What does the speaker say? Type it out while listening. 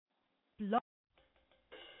Start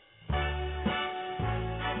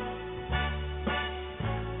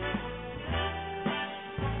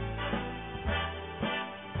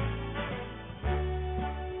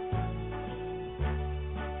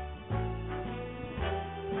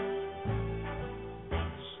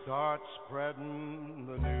spreading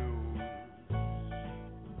the news.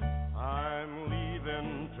 I'm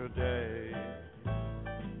leaving today.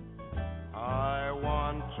 I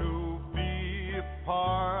want to be a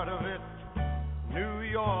part of it. New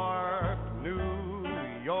York, New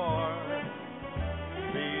York.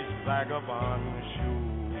 These vagabond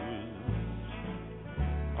shoes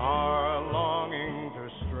are longing to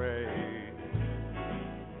stray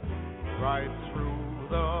right through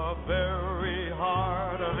the very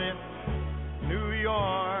heart of it, New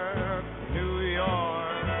York, New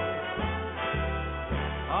York.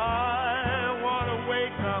 I want to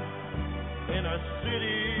wake up in a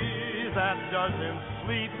city that doesn't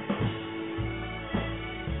sleep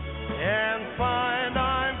and find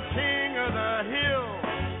I'm king of the hill,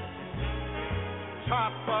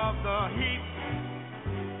 top of the heap.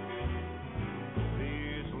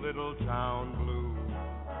 These little town blues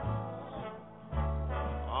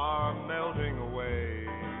are melting away.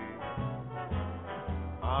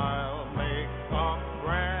 I'll make a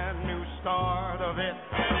brand new start of it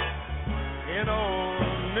in old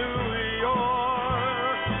New York.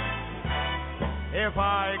 If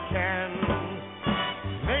I can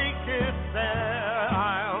make it there,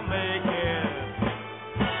 I'll make it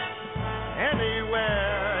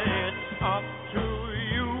anywhere. It's up to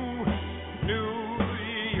you, New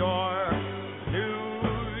York,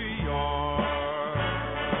 New York.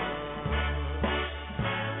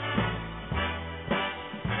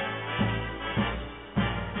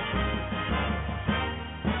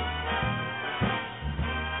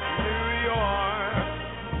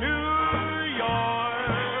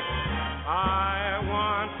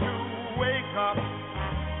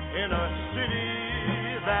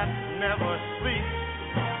 Never sleep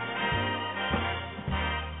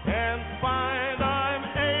and find I'm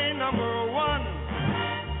a number one,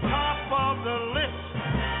 top of the list,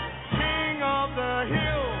 king of the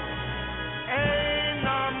hill, a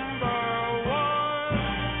number one.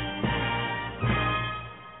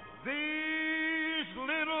 These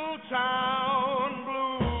little town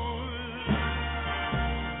blues,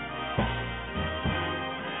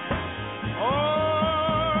 oh,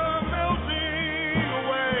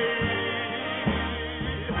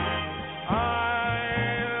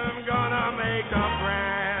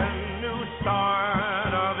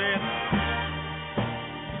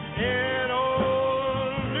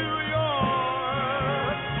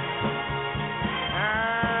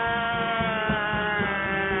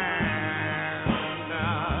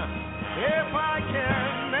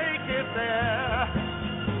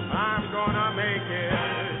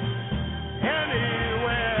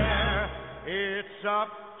 it's up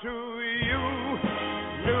to you,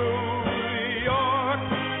 New York,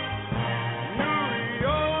 New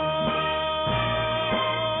York,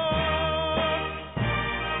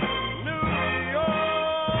 New York.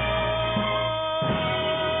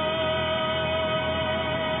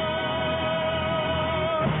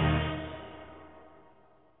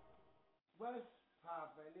 What's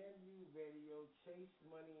poppin'? MU Radio, Chase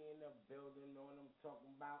Money in the building, know what I'm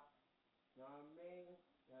talking about? You know what I mean?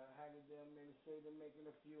 Haggardale Administrator making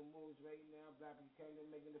a few moves right now. Black Buchanan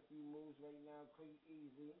making a few moves right now. Clean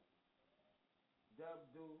Easy, Dub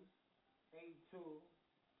Deuce, A2,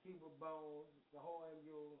 Keeper Bones, the whole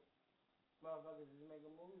MU motherfuckers is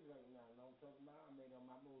making moves right now. You know what I'm talking about? I made all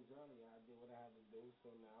my moves earlier. I did what I had to do,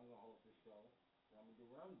 so now I'm going to host the show. I'm going to do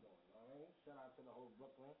what I'm doing, all right? Shout out to the whole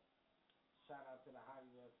Brooklyn. Shout out to the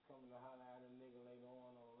hottie that's coming to holler at a nigga later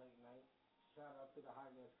on a late night. Shout out to the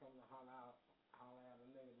hottie that's coming to holler at a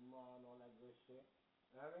nigga tomorrow and all that good shit.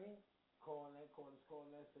 You know what I mean? Call that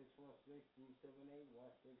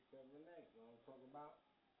 646-378-1678. You know what I'm talking about?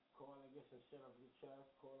 Call and get some shit off your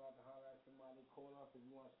chest. Call out to holler at somebody. Call up if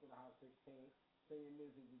you want to spit a hot 16. Send your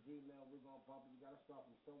music to Gmail. We're going to pump it. You got to start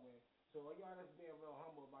from somewhere. So all y'all that's being real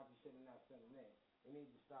humble about your shit and not sending it, you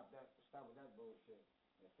need to stop with that bullshit.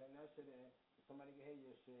 And send that shit in so somebody can hear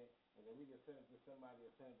your shit, and then we can send it to somebody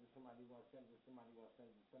or send it to somebody who wants to send it to somebody who wants to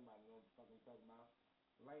send it to somebody. You know what the fuck I'm talking about?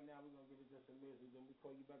 Right now, we're going to give it just some music, then we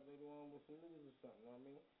call you back later on with some news or something, you know what I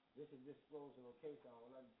mean? This is disclosed location. I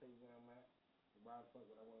would like to tell you where I'm at. Why the fuck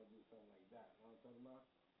would I want to do something like that? You know what I'm talking about?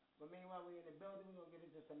 But meanwhile, we're in the building. We're going to get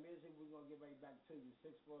into some music. We're going to get right back to you.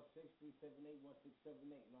 646-378-1678.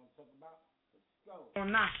 You know what I'm talking about? Let's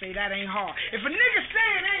Don't not say that ain't hard. If a nigga say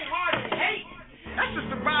it ain't hard to hate, that's just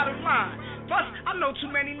the bottom line. Plus, I know too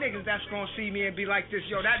many niggas that's gonna see me and be like this,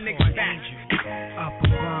 yo, that nigga's back. Up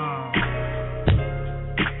above.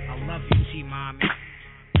 I love you, T-Mommy.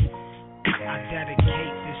 I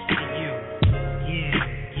dedicate this to you. Yeah.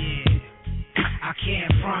 I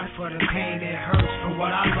can't front for the pain it hurts for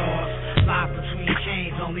what I lost. Locked between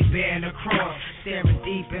chains, only bearing the cross. Staring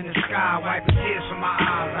deep in the sky, wiping tears from my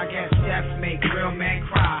eyes. I guess death make real men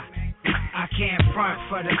cry. I can't front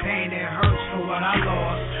for the pain it hurts for what I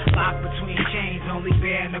lost. Locked between chains, only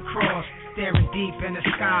bearing the cross. Staring deep in the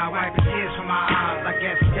sky, wiping tears from my eyes. I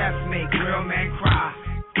guess death make real men cry.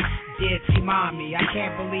 Dear T-Mommy, I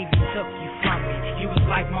can't believe you took you from me. You was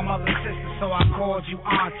like my mother's sister, so I called you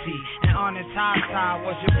auntie. And on the top side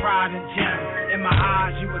was your pride and gem. In my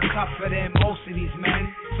eyes, you were tougher than most of these men.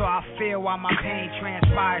 So I feel while my pain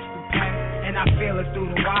transpires through pen. And I feel it through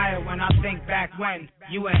the wire when I think back when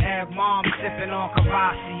you and Eb Mom sipping on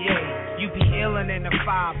Cavassier. You be illin' in the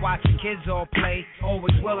 5, watching kids all play.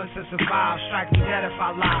 Always willing to survive, strike me dead if I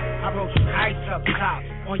lie. I wrote you kites up top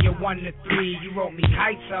on your 1 to 3. You wrote me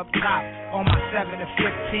kites up top on my 7 to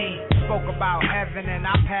 15. Spoke about heaven and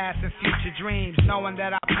our past and future dreams. Knowing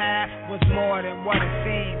that our past was more than what it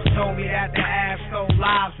seems. Told me that the ass stole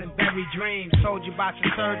lives and buried dreams. Told you about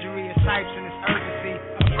your surgery, your types and its urgency.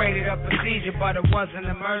 Afraid of the procedure, but it was an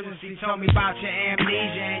emergency. Told me about your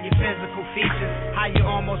amnesia and your physical features. How you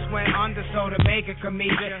almost went under so to make a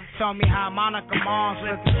comedian. Told me how Monica Mars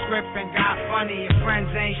flipped the script and got funny. Your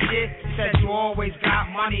friends ain't shit, said you always got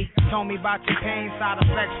money. Told me about your pain side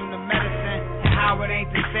effects from the medicine. And how it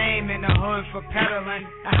ain't the same in the hood for peddling.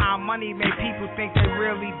 And how money made people think they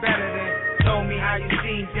really better than. Told me how you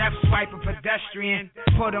seen death swipe a pedestrian.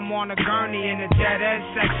 Put him on a gurney in the dead end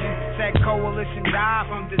section. Said coalition died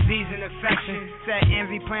from disease and infection. Said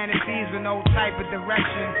envy planted seeds with no type of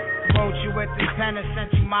direction. Wrote you with this pen and sent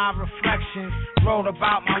you my reflections. Wrote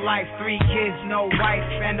about my life, 3 kids, no wife.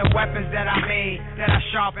 And the weapons that I made, that I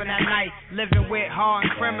sharpen at night. Living with hard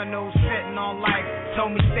criminals, sitting on life.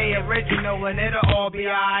 Told me stay original and it'll all be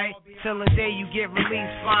alright. Till the day you get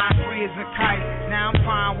released, flying free as a kite. Now I'm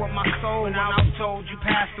fine with my soul when I was told you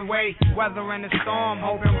passed away. Weather in the storm,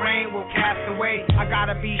 hoping rain will cast away. I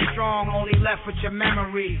gotta be strong, only left with your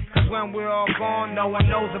memory. Cause when we're all gone, no one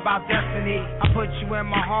knows about destiny. I put you in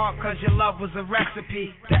my heart cause your love was a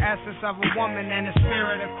recipe. The essence of a woman and the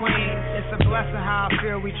spirit of queen. It's a blessing how I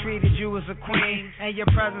feel we treated you as a queen. And your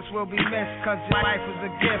presence will be missed cause your life was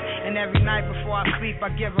a gift. And every night before I sleep I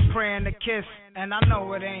give a prayer and a kiss. And I know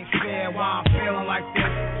it ain't fair why I'm feeling like this.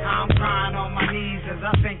 How I'm crying on my knees as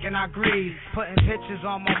I think and I grieve. Putting pictures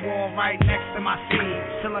on my wall right next to my seed.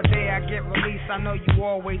 Till the day I get released, I know you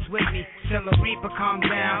always with me. Till the reaper comes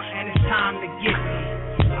down and it's time to get me.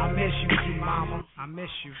 I miss you, T-Mama, I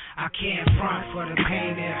miss you. I can't front for the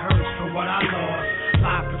pain it hurts for what I lost.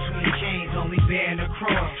 Locked between chains, only bearing the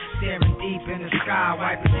cross. Staring deep in the sky,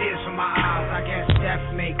 wiping tears from my eyes. I guess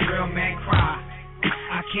death make real men cry.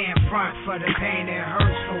 I can't front for the pain it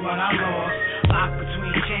hurts for what I lost. Locked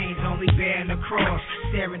between chains, only bearing the cross.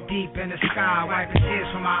 Staring deep in the sky, wiping tears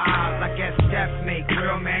from my eyes. I guess death make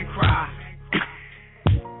real men cry.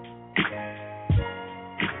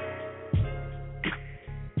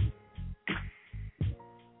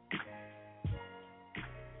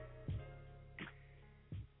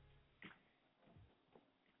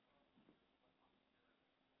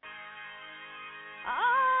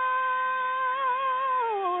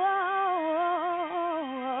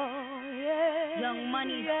 Young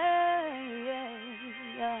Money.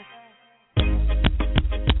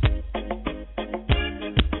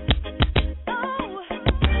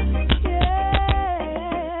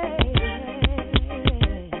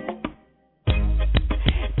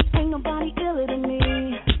 Ain't nobody iller than me,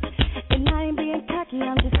 and I ain't being cocky,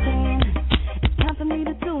 I'm just saying. It's time for me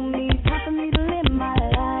to do me, time for me to live my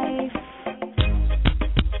life.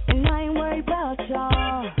 And I ain't worried about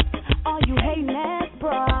y'all, all you hating ass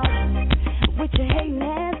bras with your hating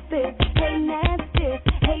ass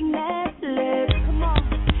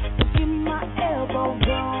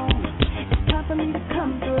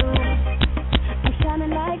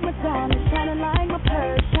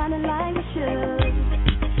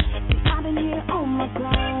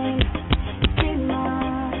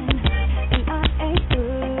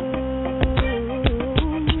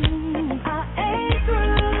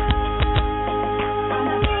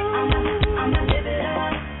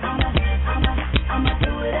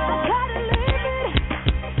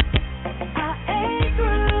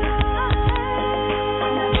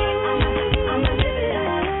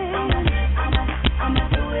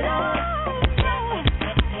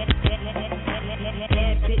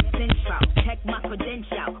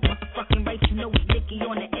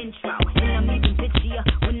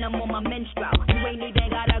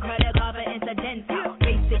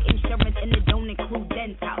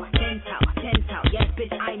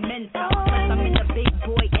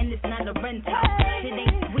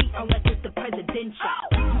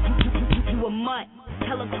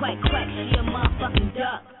crack, she a motherfucking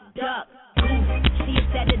duck, goof. She a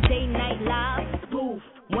Saturday Night Live, spoof.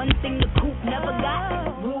 One thing the coop never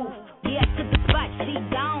got, roof. Yeah, to the spot, she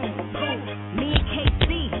gone, poof. Me and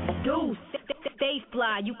KC, deuce. Stay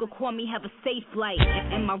fly, you could call me, have a safe flight.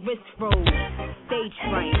 And my wrist froze, stage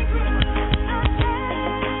fright.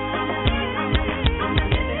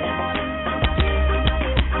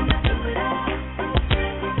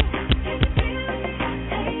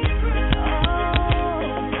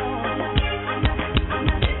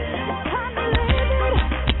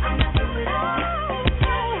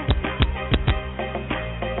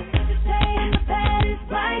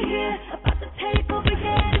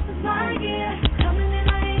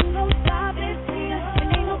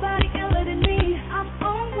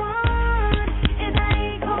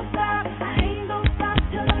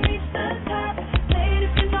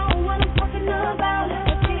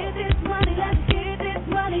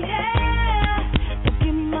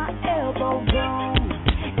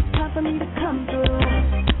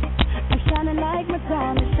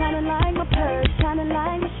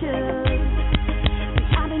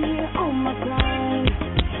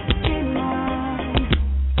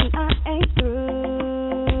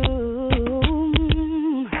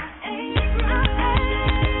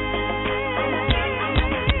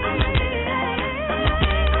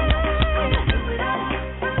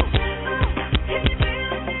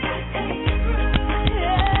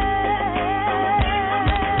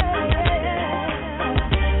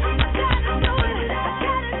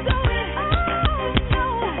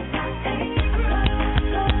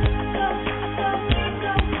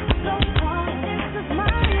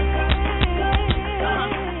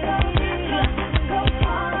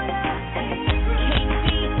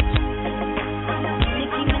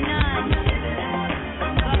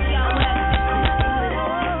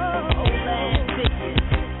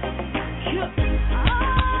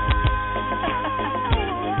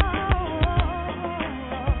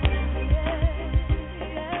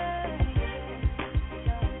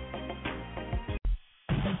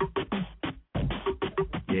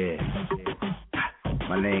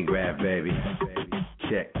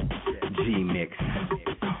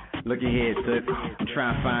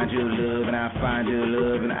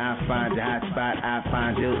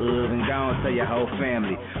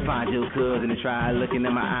 Try looking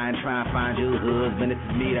in my eye and try and find you a husband. This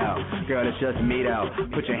is me though, girl, it's just me though.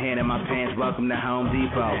 Put your hand in my pants, welcome to Home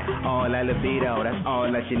Depot. All that libido, that's all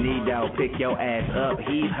that you need though. Pick your ass up,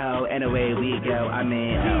 heave ho, and away we go. I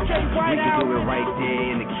mean, we can do it right there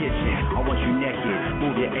in the kitchen. I want you naked,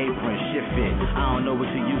 move your apron, shift it. I don't know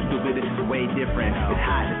what you used to, but this is way different. It's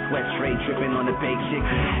hot, the sweat straight dripping on the baked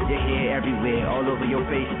chicken. Your hair everywhere, all over your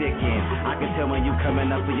face sticking. I can tell when you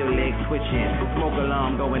coming up with your legs twitching. Smoke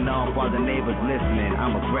alarm going off while the neighbors listening.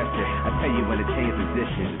 I'm aggressive. I tell you when to change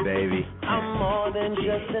positions, baby. I'm more than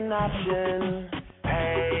just an option.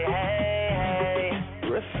 Hey, hey, hey.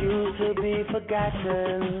 Refuse to be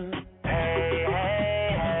forgotten. Hey,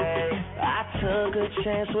 hey, hey. I took a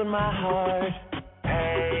chance with my heart.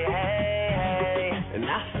 Hey, hey, hey. And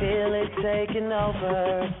I feel it taking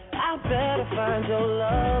over. I better find your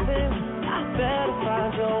loving. I better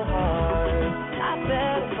find your heart. I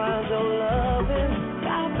better find your loving.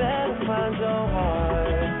 I better find your heart.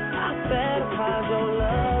 I better find your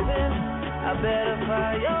loving. I better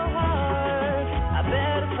find your heart. I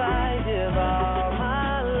better find give all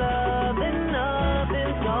my love and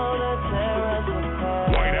nothing's gonna tear us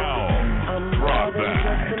apart. White Owl, I'm more than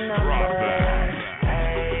just a number.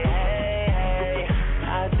 Hey, hey, hey.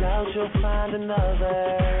 I doubt you'll find another.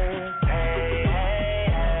 Hey, hey,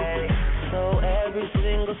 hey. So every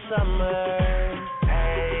single summer.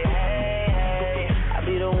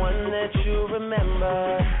 Be the one that you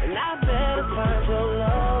remember. And I better find your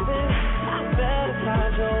loving. I better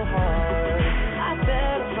find your heart. I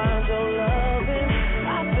better find your loving.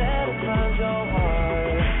 I better find your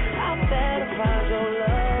heart. I better find your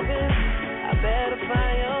loving. I better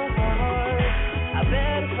find your heart. I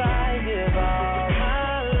better find give all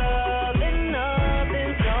my love and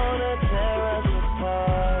nothing's gonna tear us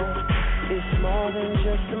apart. It's more than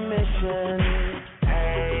just a mission.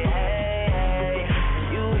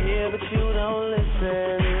 But you don't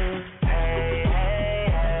listen. Hey, hey,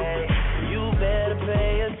 hey. You better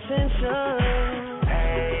pay attention.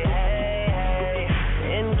 Hey, hey, hey.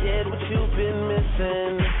 And get what you've been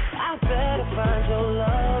missing. I better find your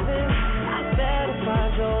loving. I better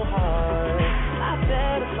find your heart. I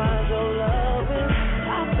better find your loving.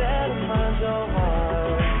 I better find your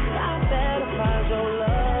heart. I better find your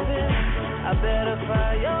loving. I better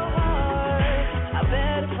find your heart. I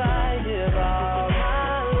better find give all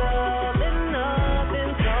my love and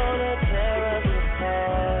nothing's gonna tear us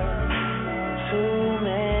apart.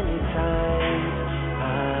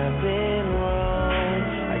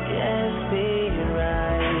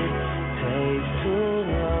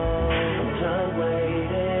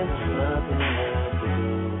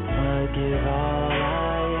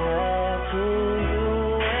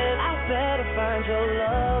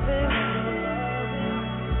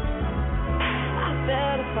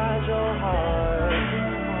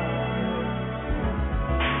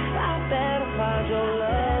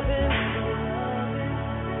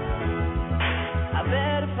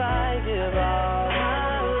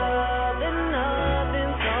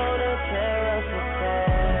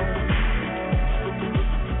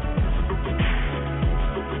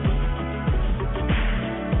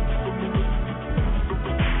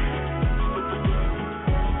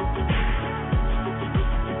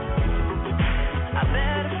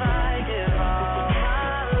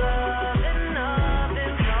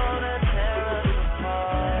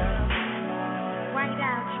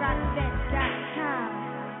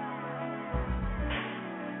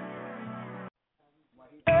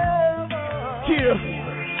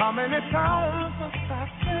 How many times must I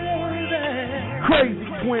say that? Crazy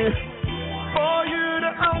twin. For you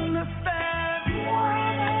to understand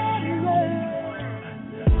what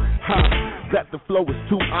That the flow is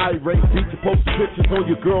too irate. Beat your poster pictures on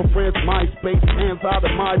your girlfriend's MySpace. Hands out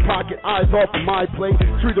of my pocket, eyes off of my plate.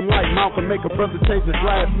 Treat him like Malcolm, make a brother change his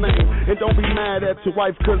last name. And don't be mad at your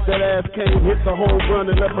wife cause that ass came. Hit the home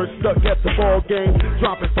run and left her stuck at the ball game.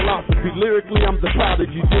 Dropping philosophy, lyrically I'm the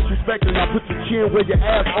prodigy. Disrespecting, I put your chin where your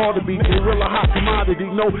ass ought to be. Gorilla hot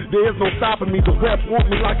commodity, no, there is no stopping me. The rest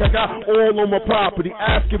want me like I got oil on my property.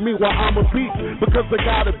 Asking me why I'm a beast, because I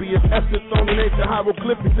gotta be. It's essence on the nature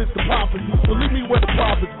hieroglyphics, it's the prophecy. So leave me where the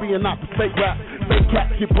prophets be and not the fake rap. Fake cats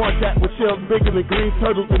get brought at with shells bigger than green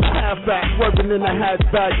turtles in a halfback. Swerving in a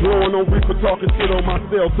hatchback, blowing on reefer, talking shit on my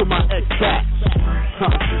cell to my ex-back.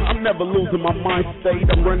 I'm never losing my mind state.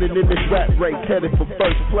 I'm running in this rat race, headed for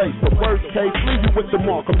first place. The worst case, leave you with the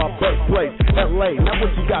mark of my birthplace. LA, now what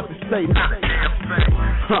you got to say?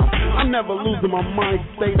 I'm never losing my mind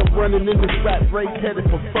state. I'm running in this rat race, headed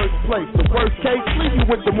for first place. The worst case, leave you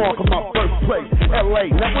with the mark of my birthplace. LA,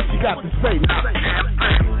 now what you got to say?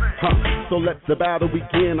 So let the battle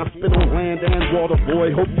begin. I spit on land and water,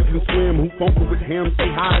 boy. Hope you can swim. Who funkin' with him? Stay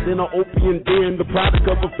higher than an opium den. The product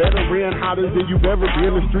of a veteran, hotter than you've ever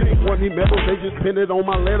been. The streets want me medals, they just pin it on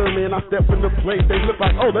my letterman. I step in the plate, they look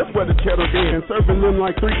like, oh, that's where the cheddar been. Serving them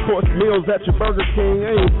like 3-course meals at your Burger King.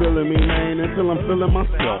 Ain't feeling me, man, until I'm feeling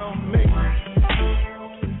myself.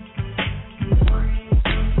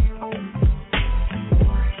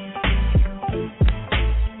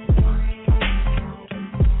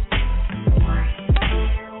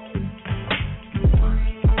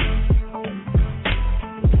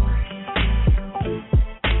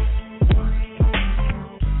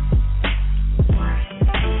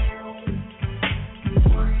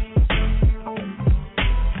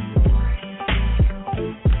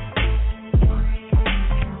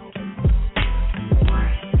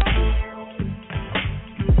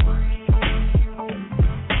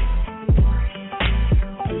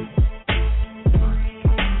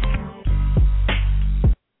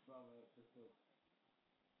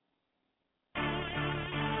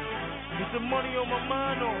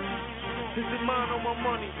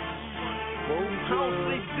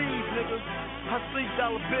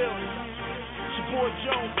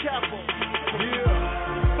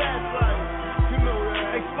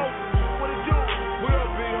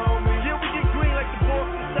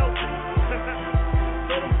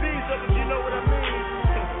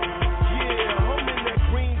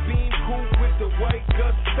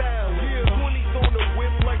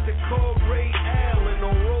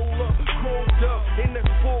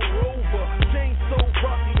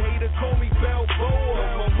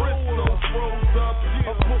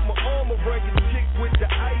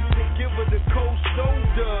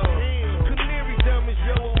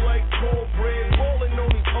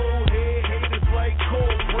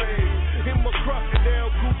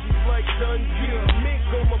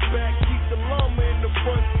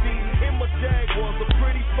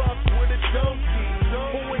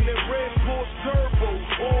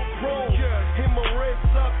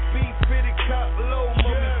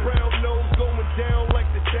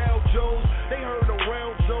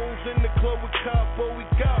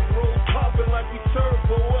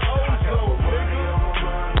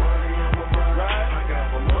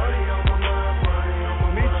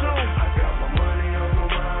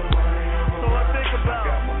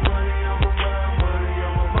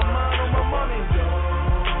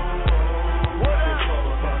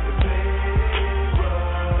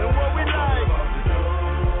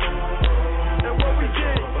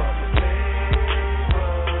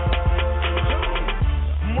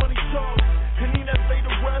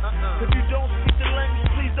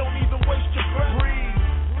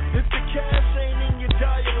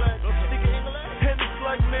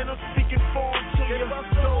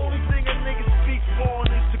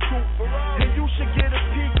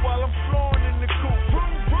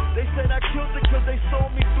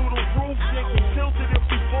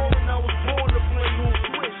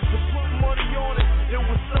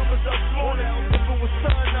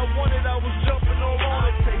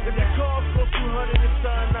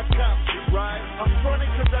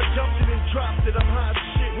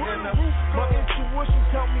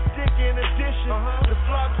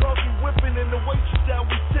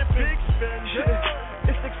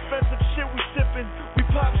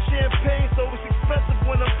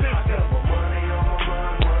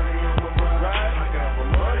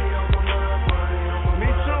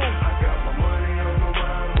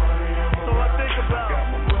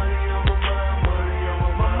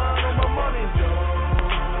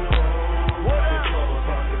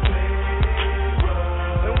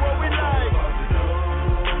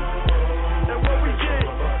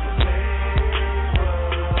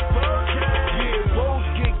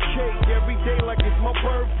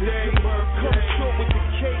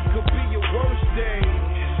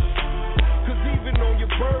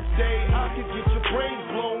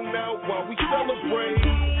 celebrate.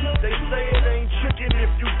 They say it ain't trickin' if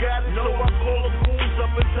you got it, so I call them fools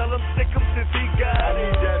up and tell them stick him since he got it. I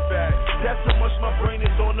need that back. That's how much my brain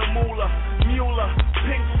is on the moolah.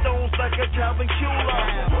 Pink stones like a Calvin Cula.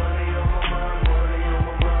 Money on my mind, money on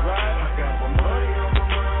my mind. Right? I got my money on my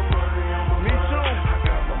mind, money on my mind. Me too. I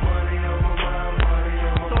got my money on my mind, money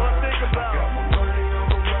on my mind. So I think about. I got my money on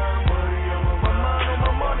my mind, money on my mind. My mind on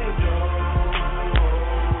my money.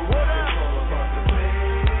 What up?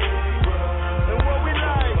 And what we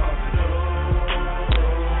like.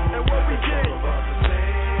 And what we get.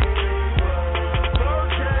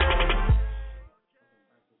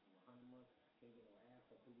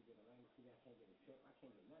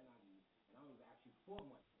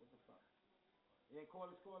 Yeah,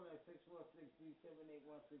 call us at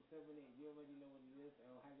 616-378-1678. You already know what it is.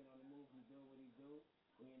 Hanging on the move, he do what he do.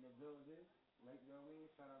 We in the building. Like, you know what I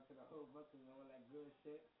mean? Shout out to the whole buckers and all that good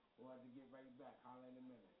shit. We'll have to get right back. Holla in a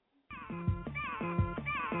minute.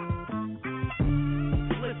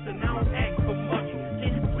 Listen, I don't ask for much.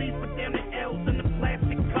 Can you please put down the L's in the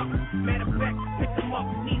plastic cup? Matter of fact, pick them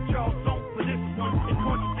up. Need y'all don't for this one. It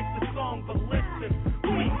contradicts the song, but listen.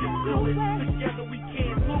 We can do it. Together we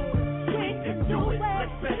can't lose. Do it,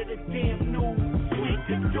 let's better the damn news. We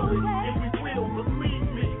can do it, and we will, believe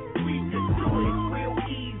me. We can do it, real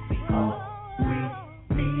easy.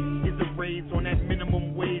 Is a raise on that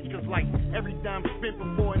minimum wage, cause like every dime spent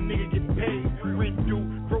before a nigga get paid. Rent due,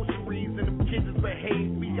 groceries, and them kids is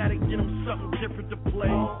behave. We gotta get them something different to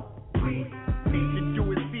play. We can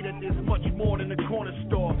do it, see that there's much more than a corner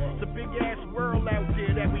store. It's a big ass world out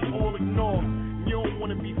there that we all ignore. You don't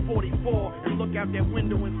wanna be 44 and look out that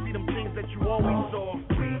window and see them things that you always saw.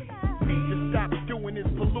 Just stop doing this,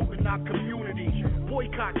 polluting our community.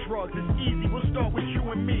 Boycott drugs, it's easy, we'll start with you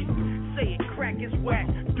and me. Say it, crack is whack,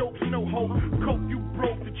 dope's no hope, coke you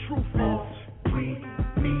broke, the truth is.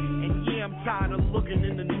 And yeah, I'm tired of looking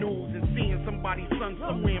in the news and seeing somebody's son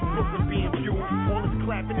somewhere in Brooklyn being abused. All this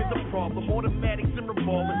clapping is a problem, automatics and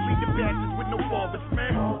revolvers, lead the bastards with no fathers,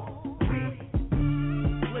 man.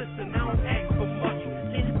 Listen, I don't ask for much.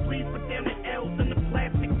 Can you please put down the L's in the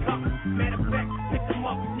plastic cup? Matter of fact, pick them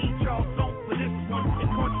up. Need y'all don't for this one. It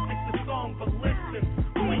contradicts the song, but listen.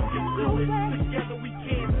 We can do it. Together we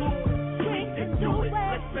can't lose. We can do it.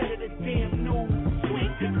 Let's better the damn news. We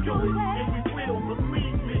can do it, and we will,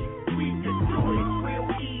 believe me. We can do it real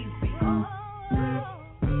easy.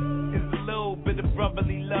 It's a little bit of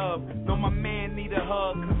brotherly love. Know my man need a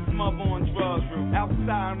hug, cause his mother on drugs.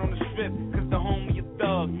 Outside on the strip, cause the homie a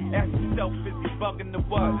thug. Ask yourself, is he bugging the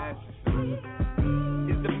what?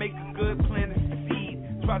 Is to make a good plan to succeed.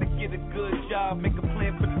 Try to get a good job, make a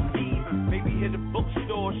plan for the seed. Maybe hit a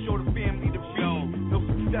bookstore, show the family the read. No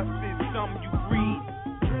success is something you breed.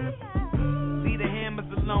 Leave the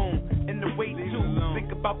hammers alone, and the weight too.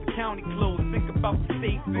 Think about the county clothes, think about the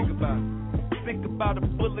state. Think about a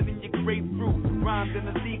bullet in your grapefruit. Rhymes in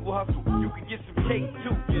the legal hustle, you can get some cake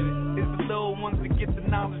too. It's the little ones that get the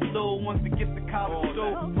knowledge, little ones that get the college.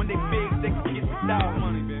 So when they big, they can get the dollar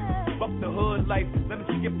money. Fuck the hood life, let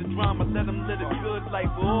them skip the drama. Let them live a good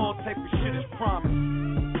life where all type of shit is promised.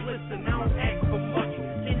 Listen, I don't ask for much.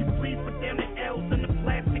 Can you please put down the L's in the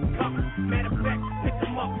plastic cup? Matter of fact, pick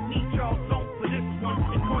them up. Need y'all don't for this one.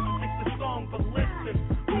 It contradicts the song, but listen.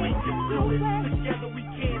 We can do it. Together we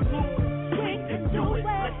can't lose. We can do it.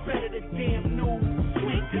 Let's better the damn news.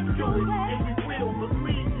 We can do it, and we will,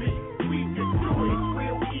 believe me. We can do it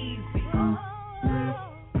real easy.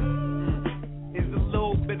 It's a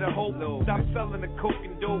little bit of hope. Stop selling the coke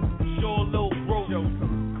and dope. Sure, little broke.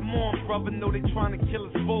 Come on, brother, know they trying to kill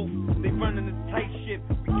us both. They running the tight shit.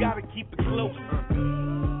 We gotta keep it close.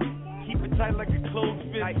 Keep it tight like a closed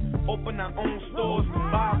fist. Open our own stores,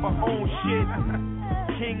 buy our own shit.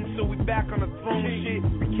 King, so we back on the throne shit.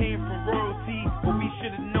 We came from royalty, but we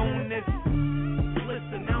should've known this.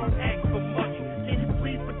 Listen, I don't ask for much. Can you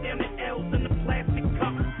please put down the L's in the plastic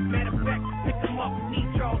cup? Matter of fact, pick them up.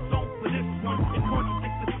 Need y'all don't for this one. It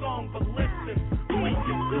contradicts the song, but listen. We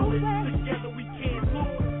can do it. Together we can't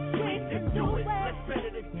lose. We can do it. Let's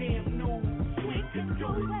better the damn news. We can do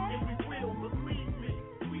it, and we will, believe me.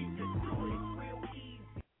 We can do it real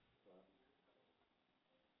easy.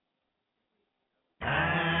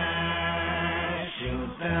 I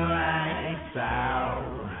shoot the lights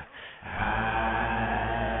out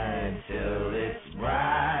high till it's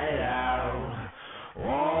bright out.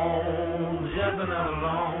 Oh, just another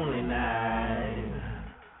lonely night.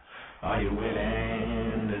 Are you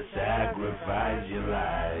willing to sacrifice your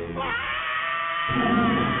life?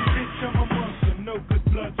 Bitch, I'm a monster, no good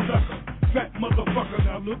blood sucker. Fat motherfucker,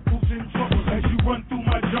 now look who's in trouble. As you run through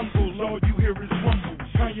my jungle, all you hear is rumble.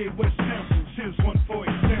 Kanye West samples, here's one for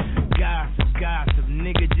example. God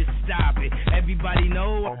Everybody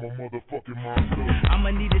know I'm a motherfucking monster.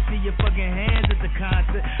 I'ma need to see your fucking hands at the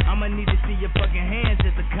concert. I'ma need to see your fucking hands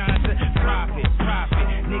at the concert. Profit,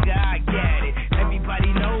 nigga, I get it.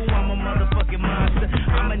 Everybody know I'm a motherfucking monster.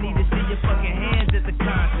 I'ma need to see your fucking hands at the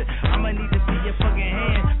concert. I'ma need to see your fucking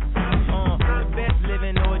hands. The best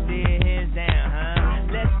living or dead, hands down,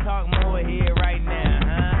 huh? Let's talk more here right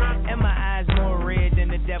now, huh? And my eyes more red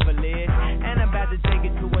than the devil is. And I'm about to take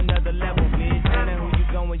it to another level, bitch. Tell them who you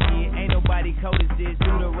going, yeah. Ain't nobody cold as this.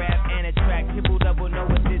 Do the rap and a track, triple double, no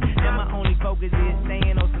assist. And my only focus is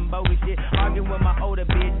staying on some bogus shit. Arguing with my older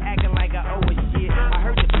bitch, acting like I owe her shit. I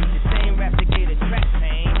heard the bitch, the same rap to get a track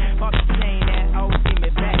pain. Fuck the chain that always give me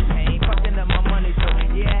back pain. Fucking up my money, so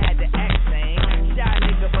yeah, I had to act sane. Shy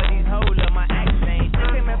nigga, but these hoes love my accent. They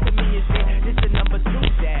came after me and said, this the number 2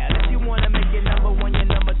 style. If you wanna make it number 1, you're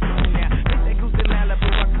number 2 now. Bitch, that goose in Malibu,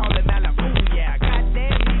 I call it Malibu, yeah.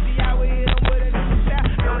 Goddamn, easy, I will hit 'em with a new style.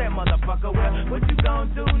 Know that motherfucker, well, what you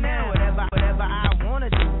gon' do now? Whatever I wanna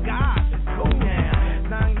do, God, it's cool now.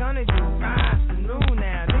 So I'm gonna do something new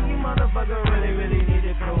now. Think you motherfucker really need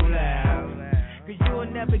to cool out. Cause you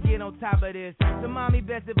will never get on top of this. So mommy,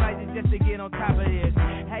 best advice is just to get on top of this.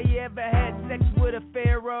 Have you ever had sex with a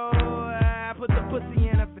pharaoh? I put the pussy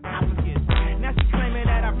in her sarcophagus. Now she claiming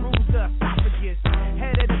that I bruised her esophagus.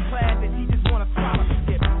 Head of the class and she just wanna swallow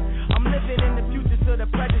skip. I'm living in the future so the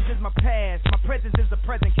present is my past. My presence is the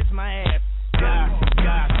present, kiss my ass.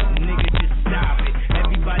 God, nigga, just stop it.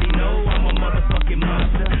 Everybody know I'm a motherfucking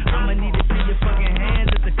monster. I'ma need to see your fucking hands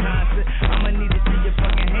at the concert. I'ma need to see your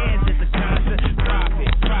fucking hands at the concert.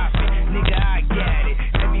 Profit, nigga, I get it.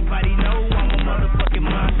 Everybody know I'm a motherfucking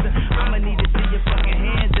monster. I'ma need to see your fucking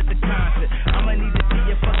hands at the concert. I'ma need to see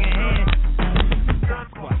your fucking hands.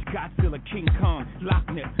 Sasquatch, Godzilla, King Kong, Loch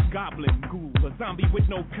Ness, Goblin, Ghoul, a zombie with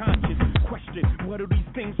no conscience. Question, what do these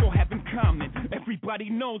things all have in common? Everybody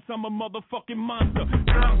knows I'm a motherfucking monster.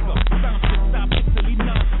 Conquer, stop it, silly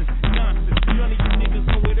nonsense. None of you niggas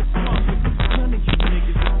know where to start with. None of you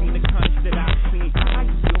niggas have seen the kinds that I've seen. I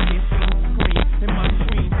still hear things scream in my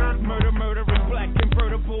dreams. Murder in black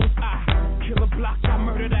convertibles. I kill a block, I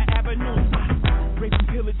murder the avenue. I rape and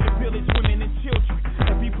pillage and village women and children.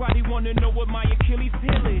 Everybody wanna know what my Achilles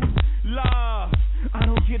heel is. Love, I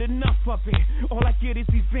don't get enough of it. All I get is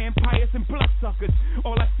these vampires and bloodsuckers.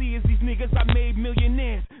 All I see is these niggas I made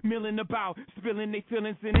millionaires, milling about, spilling their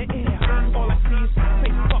feelings in the air. All I see is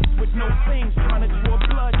fake fucks with no things, trying to draw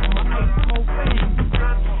blood from my ice cold veins.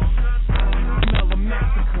 Smell a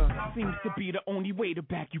massacre seems to be the only way to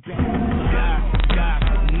back you back. God,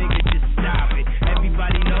 nigga, just stop it.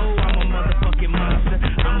 Everybody know I'm a motherfucking monster.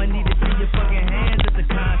 I'ma need to see your fucking hands at the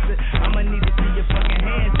concert. I'ma need to see your fucking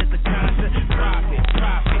hands at the concert.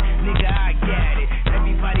 Profit, nigga, I get it.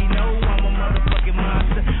 Everybody know I'm a motherfucking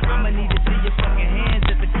monster. I'ma need to see your fucking hands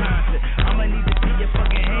at the concert. I'ma need to see your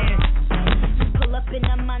fucking hands. Pull up in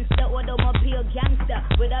a monster automobile gangster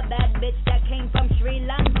with a bad bitch that came from Sri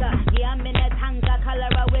Lanka. Yeah, I'm in a tanker, color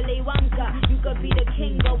a Willy Wonka. You could be the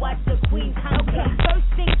king, but watch the queen conquer. Okay,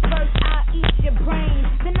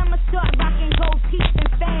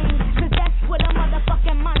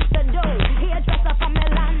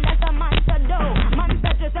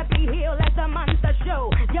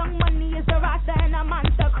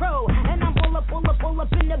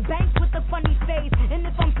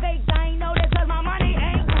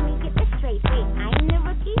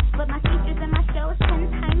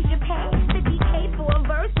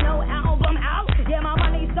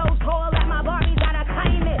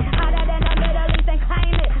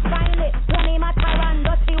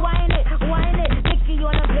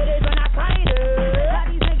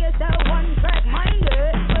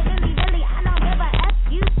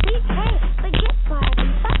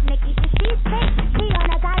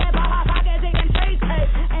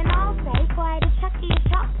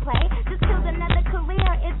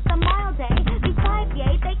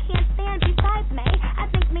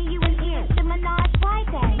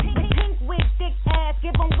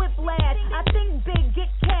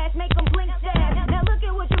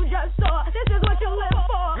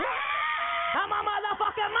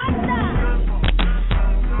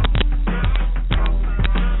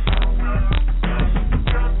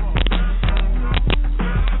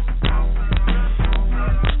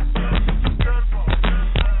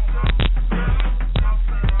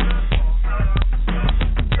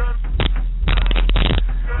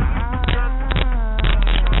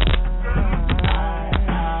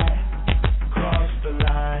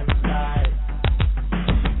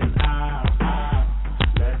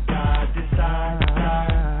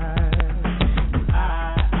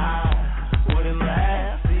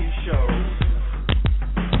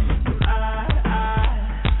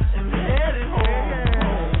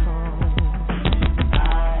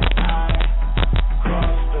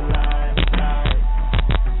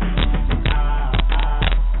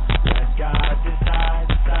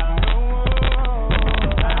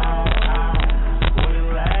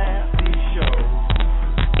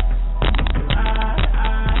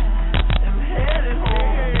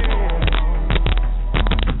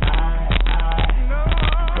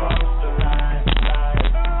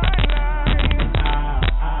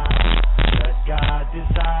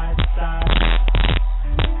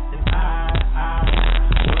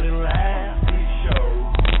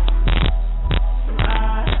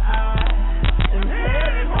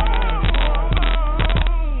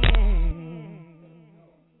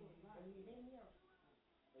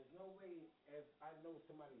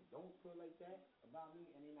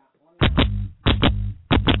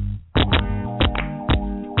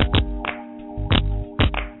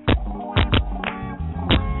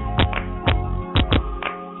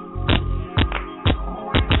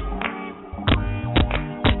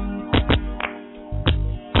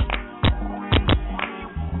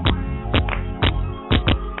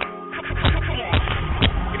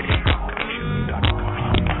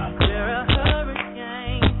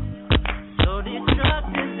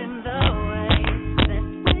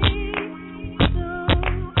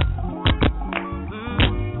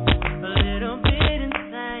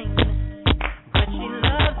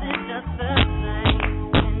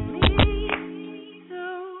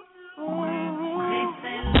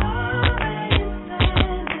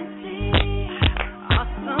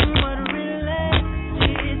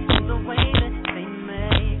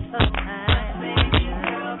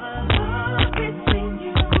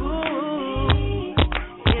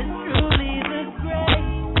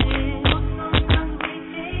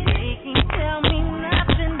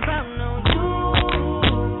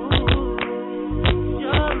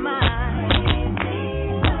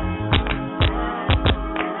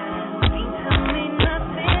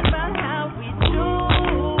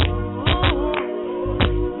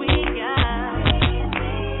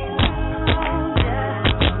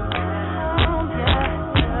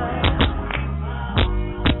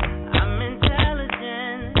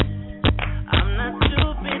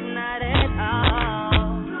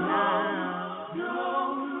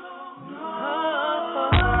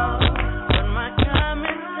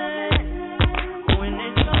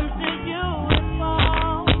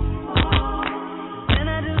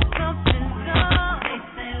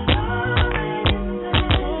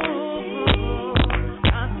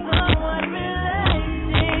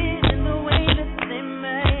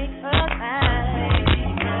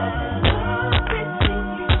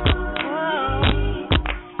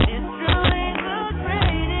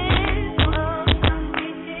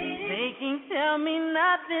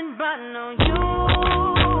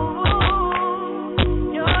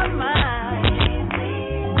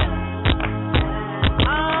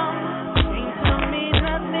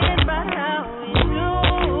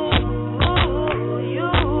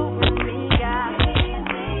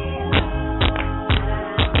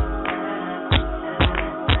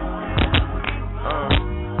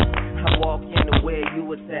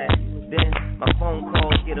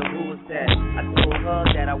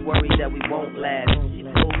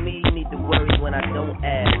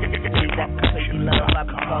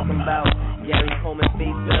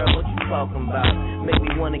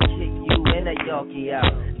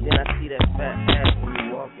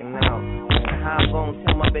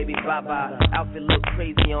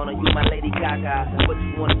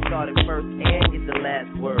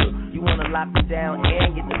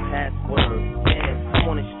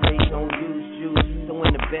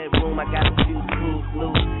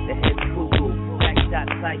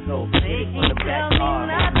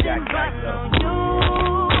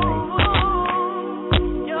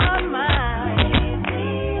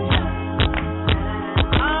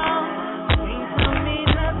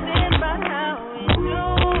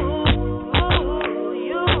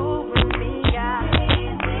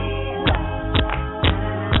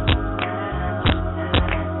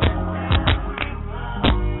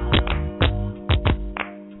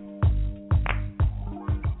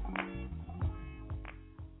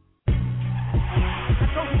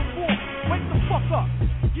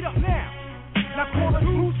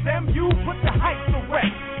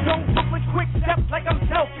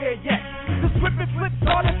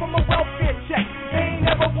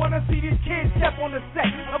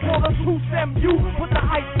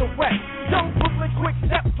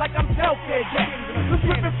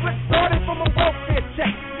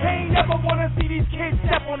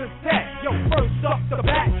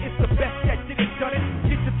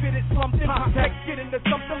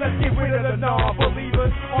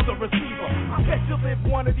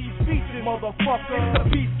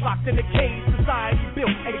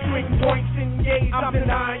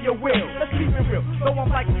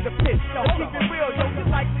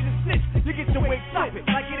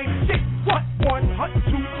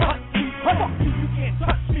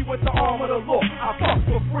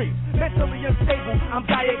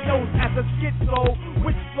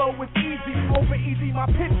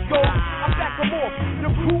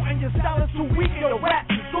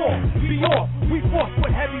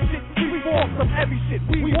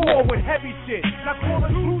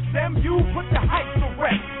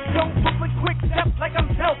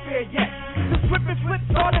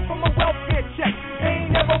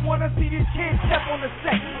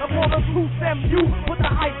 Them you put the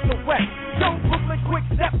ice to wet. Young Brooklyn quick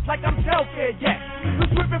steps like I'm welfare yet. The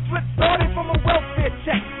strip and flip started from a welfare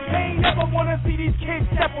check. They ain't never wanna see these kids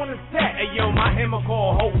step on the set. Hey yo, my hammer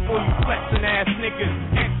call hope for you flexing ass niggas.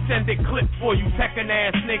 Extended clip for you teching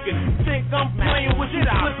ass niggas. You think I'm playing with you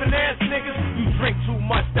flipping ass niggas? You drink too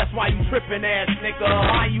much, that's why you tripping ass nigga.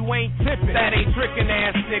 Why you ain't tipping? That ain't tricking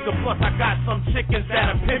ass nigga. Plus I got some chickens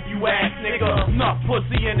that'll pimp you ass nigga. Enough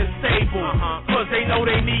pussy in the stable. Cause they know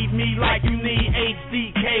they need me like you need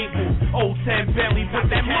HD cable. 010 Bentley, put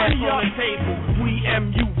that money on the table. We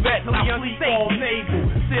MU vets, I fleet all naval.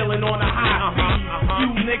 Sailing on a high speed.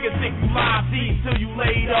 You niggas think you live these till you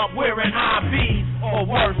laid up wearing IVs. Or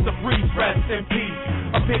worse, the breeze, rest in peace.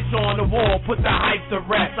 A picture on the wall, put the hype to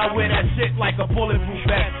rest. I wear that shit like a bulletproof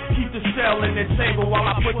vest. Keep the shell in the chamber while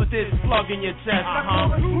I put this plug in your chest.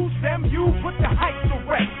 Who's them? You put the hype to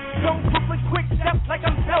rest. Don't Brooklyn quick steps like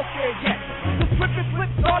I'm welfare yet. The strip and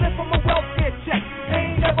flip started from a welfare check.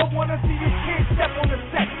 They ain't never wanna see these kids step on the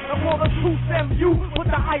set. I call the who's them? You put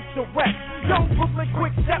the hype to rest. Don't Brooklyn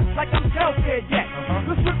quick steps like I'm welfare yet.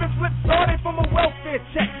 The strip and flip started from a welfare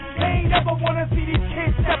check. They ain't never wanna see these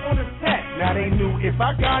kids step on the set. Now they knew if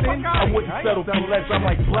I got in, I wouldn't settle for less. I'm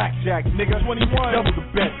like blackjack, nigga. 21, double the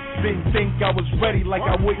bet. Didn't think I was ready, like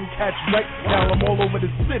I wouldn't catch wreck. Now I'm all over the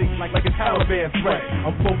city, like a Taliban threat.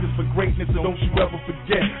 I'm focused for greatness, and don't you ever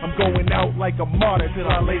forget. I'm going out like a martyr till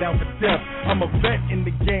I lay down for death. I'm a vet in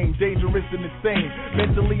the game, dangerous and insane.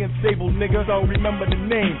 Mentally unstable niggas, I'll remember the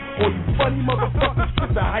name. All you funny motherfuckers,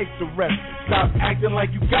 put the hype to rest. Stop acting like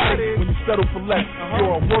you got it when you settle for less.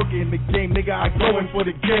 You're a worker in the game, nigga. I go in for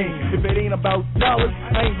the game. If it ain't about dollars,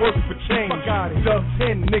 I ain't working for change. Dub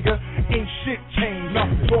 10, nigga, ain't shit changed.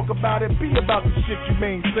 Talk about it, be about the shit you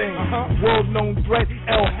maintain. World known threat,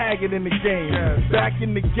 L. Haggard in the game. Back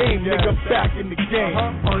in the game, nigga, back in the game.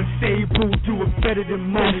 Unstable, do it better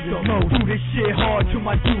than most. Do this shit hard till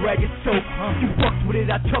my do-rag is soaked. You fucked with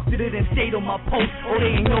it, I tucked it and stayed on my post. Oh,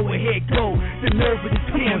 they ain't know where here go. The nerve of this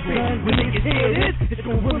damn bitch. When niggas hear this, it's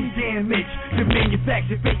gonna really damage. The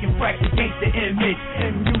manufactured faking fracks against the image.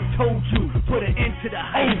 And you told you, put an end to the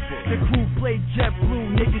hype. The crew play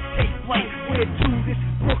JetBlue, niggas take flight. Where to? This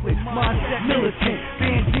is Brooklyn, mindset militant.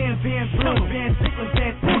 Van Dam, Van Blunt, Van Sickland,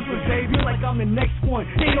 Van Brooklyn, baby. Feel like I'm the next one.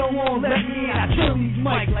 They don't want to let me in. I chill these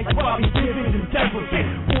mics like Bobby Gibbons and Deborah.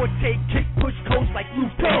 Forte, kick, push, coast like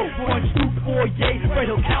Lupo. Punch through foyer, Red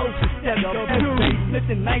Hill Cows to step up. MB,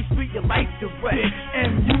 listen, nice street, your life the rest.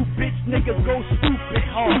 MU, bitch, nigga, go stupid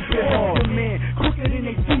hard. The man, quicker than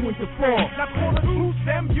they do in the fall. Now call the who's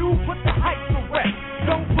MU, put the hype to rest.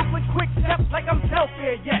 Don't Brooklyn quick steps like I'm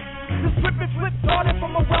welfare yet. The strip and flip started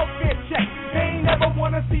from a welfare check. They ain't never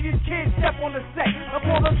wanna see these kids step on the set. I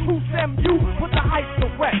call the who's MU, put the hype to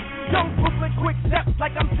rest. Don't Brooklyn quick steps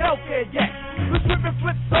like I'm welfare yet. The strip and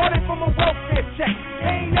flip started from a welfare check.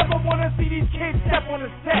 They ain't never wanna see these kids step on the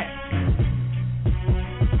set.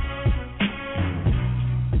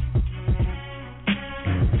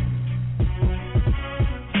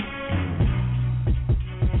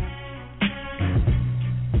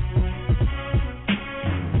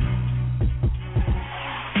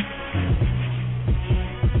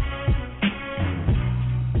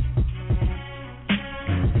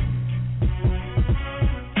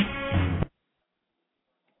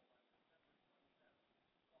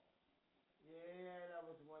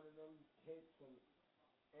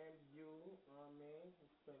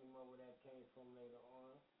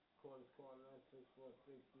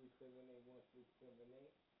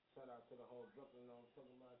 Shout out to the whole Brooklyn. I'm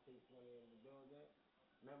talking about Chase Money in the building.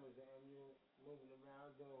 Members of MU moving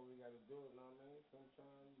around, doing what we got to do. You know what I mean?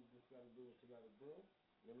 Sometimes you just got to do what you got to do.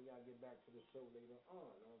 Then we got to get back to the show later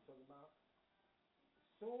on. You know what I'm talking about?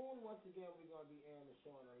 Soon, once again, we're going to be airing the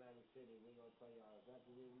show in Atlantic City. We're going to tell y'all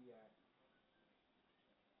exactly where we at.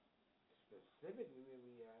 Specifically where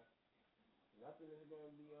we at. Nothing is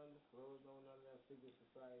going to be undisclosed on none of that secret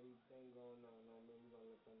society thing going on. You know what I mean? We're going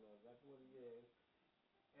to let them know exactly what it is.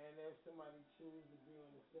 And if somebody chooses to be on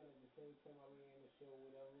the set at the same time while we're in the show,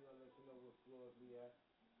 whatever, we're going to let you know what floors we at.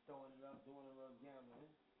 Throwing it up, doing a little gambling.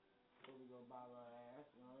 So we're going to bob our ass.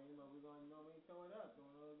 You know, we're going to throw it up,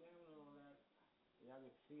 doing a little gambling and all that. Y'all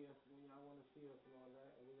can see us when y'all want to see us and all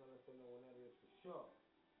that. And we're going to let you know when that is for sure.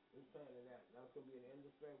 We're planning that. That's going to be at the end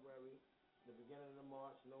of February, the beginning of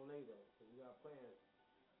March, no later. Because we got plans.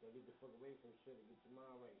 Gotta get the fuck away from shit and get your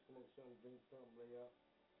mind right. Smoke something, drink something, lay up.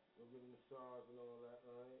 Go give them massage and all that,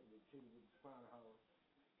 alright? Get treated with the spine house.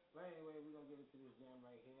 But anyway, we're gonna get into this jam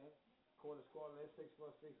right here. Call us,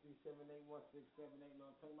 646-378-1678.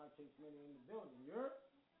 No, I'm talking about Chase Money in the building, you heard?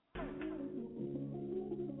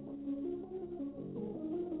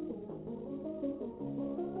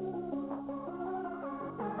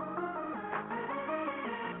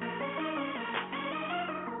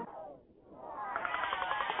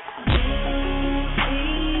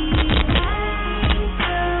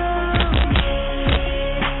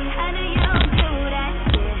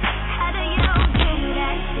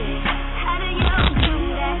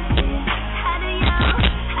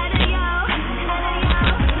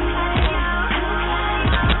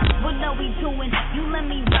 let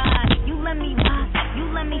me ride, you let me rock, you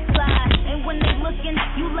let me slide. And when they looking,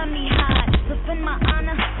 you let me hide. Defend my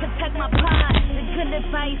honor, protect my pride. The good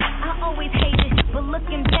advice, I always hated, but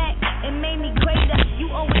looking back, it made me greater. You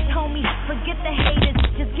always told me, forget the haters,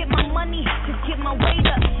 just get my money, just get my weight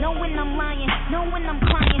up. Know when I'm lying, know when I'm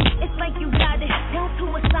crying. It's like you got it, down to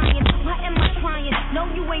a science. Why am I trying? No,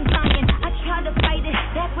 you ain't lying. I try to fight it,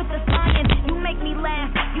 back with the science. You make me laugh,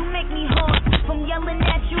 you make me hard. From yelling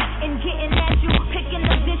at you and getting at you, picking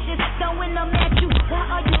the dishes, throwing them at you. Why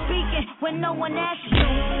are you speaking when no one asks you?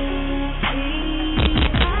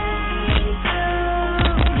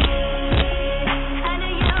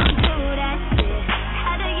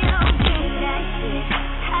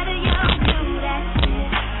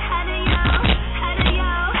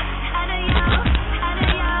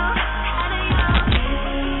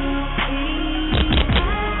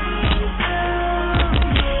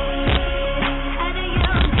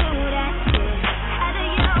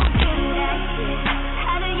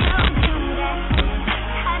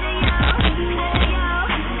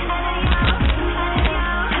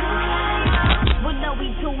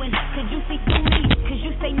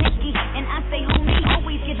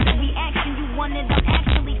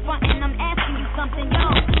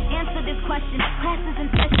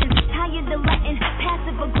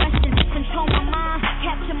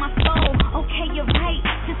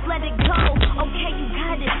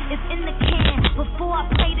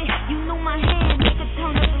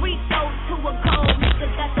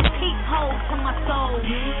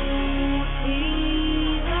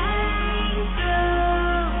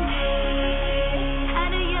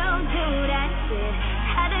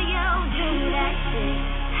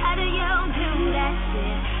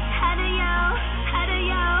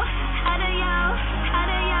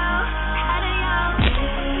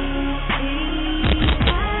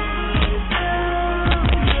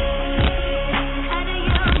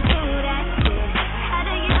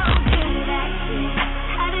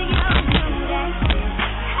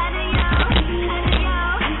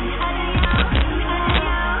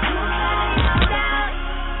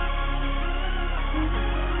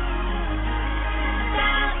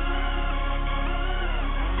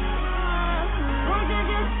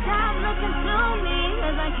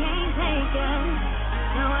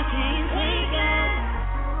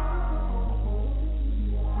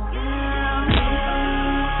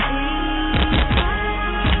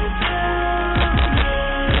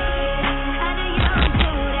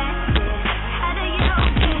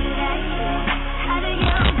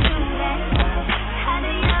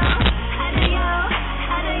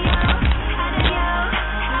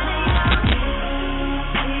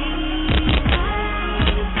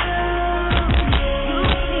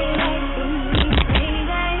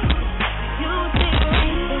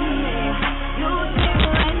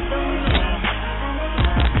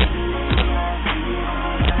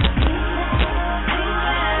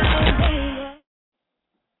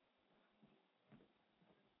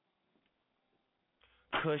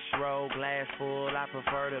 Kush roll, glass full, I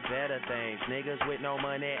prefer the better things. Niggas with no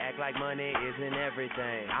money act like money isn't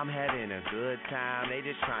everything. I'm having a good time, they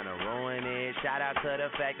just tryna ruin it. Shout out to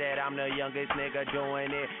the fact that I'm the youngest nigga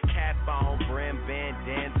doing it. Cap on, brim bent,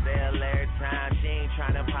 Denzel every time. She ain't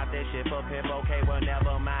tryna pop that shit for pimp, okay, well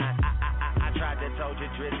never mind. I tried to told you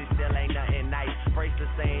Drizzy still ain't nothing nice. Bracelet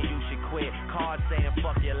saying you should quit, card saying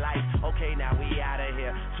fuck your life. Okay, now we outta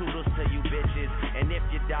here, toodles to you bitches. And if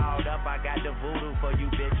you dolled up, I got the voodoo for you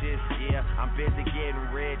bitches. Yeah, I'm busy getting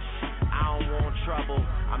rich, I don't want trouble.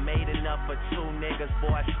 I made enough for two niggas,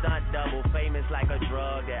 boy, stunt double. Famous like a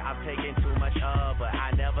drug that I'm taking too much of, but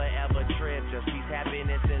I never ever trip, just peace,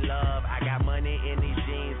 happiness, and love. I got money in these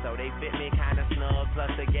jeans, so they fit me kinda snug.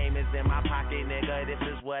 Plus the game is in my pocket, nigga, this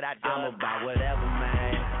is what I do. I'm about whatever,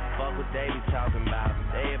 man. Fuck what they be talking about,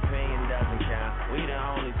 their opinion doesn't count. We the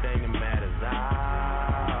only thing that matters,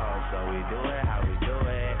 so we do it how we do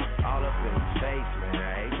it. All up in the face, man,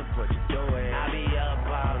 I hate to put you through it. I be up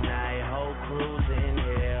all night, whole crew's in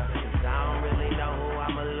here, 'cause I don't really know who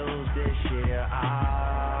I'ma lose this year.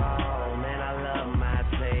 Oh, man, I love my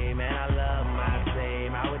team, man, I love my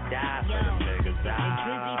team. I would die for them niggas.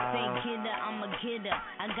 Drizzy say kidder, I'm a kidder.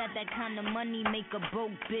 I got that kind of money, make a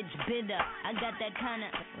broke bitch bitter. I got that kind of,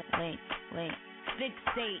 wait,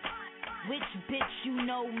 fixate. Which bitch you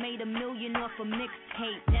know made $1 million off a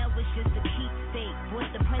mixtape? That was just a keepsake.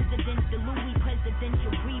 Bought the president, the Louis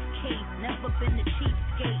presidential briefcase. Never been a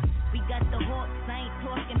cheapskate. We got the hawks, I ain't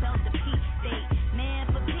talking about the peach state. Man,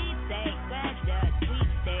 for Pete's sake, scratch that sweet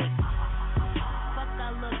steak. Fuck, I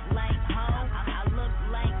look like ho. I look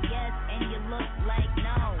like yes, and you look like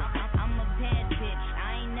no. I'm a bad bitch.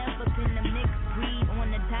 I ain't never been a mixed breed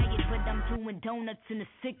on a diet, but but I'm doing donuts in the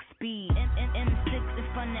 6-speed. M6 in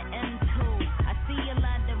front of M2. I see a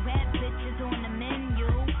lot of rap bitches on the menu,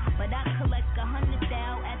 but I collect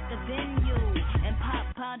 100,000 at the venue and pop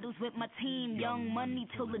bottles with my team. Young Money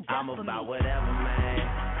till the death I'm of me. about whatever, man.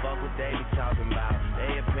 Fuck what they be talking about.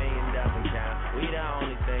 Their opinion doesn't count. We the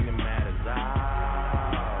only thing that matters.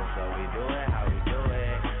 So we do it how we do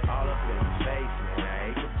it. All up in your face, man. I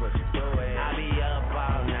hate to put you through it. I be up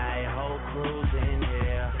all night, whole crew's in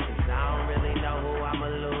here. 'Cause I don't really know who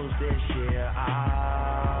I'ma lose this year.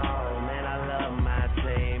 Oh, man, I love my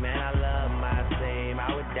team. Man, I love my team.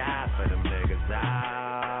 I would die for them niggas.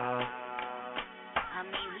 I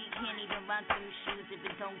mean, we can't even rock them shoes if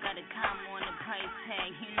it don't got a comma on the price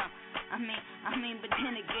tag, you know. I mean, but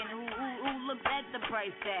then again, who looks at the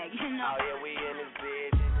price tag, you know? Oh yeah, we in this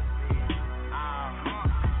bitch.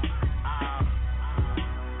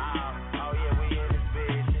 Oh yeah, we in this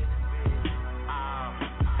bitch.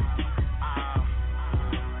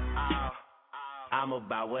 I'm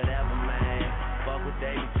about whatever, man. Fuck what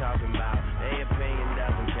they be talking about. Their opinion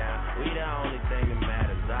doesn't count. We the only thing that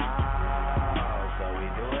matters. So we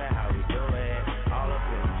do it how we do it. All up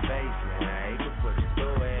in your face, man. I hate to put you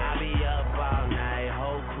through it. I be up all night,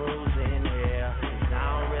 whole crew's in here. I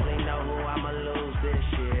don't really know who I'ma lose this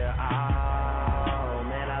year. Oh,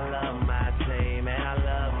 man, I love my team. Man, I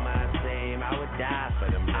love my team. I would die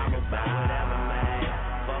for them niggas. I'm about whatever, man.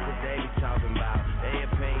 Fuck what they be talking about. Their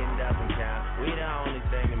opinion doesn't count. We the only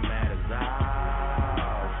thing that matters. So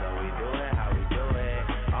we do it how we do it.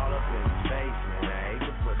 All up in your face, man. I hate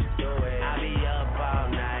to put you through it. I be up all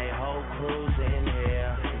night, whole crew's in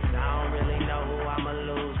here. 'Cause I don't really know who I'ma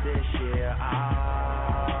lose this year.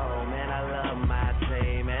 Oh, man, I love my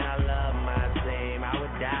team. Man, I love my team. I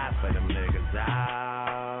would die for them niggas.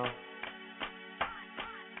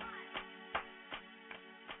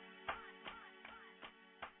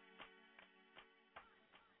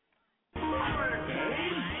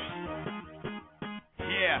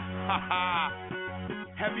 Yeah, haha.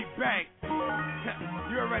 Heavy bank.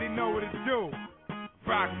 You already know what it do.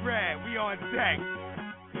 Rock Red, we on deck.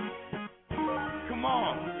 Come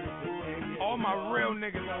on. All my real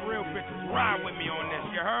niggas and real bitches ride with me on this,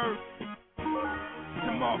 you heard?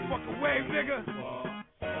 The motherfucker wave, nigga.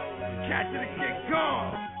 Catch it and get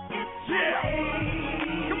gone. Yeah.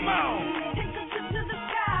 Come on.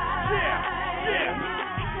 Yeah.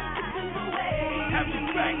 Heavy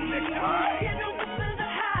bank, nigga.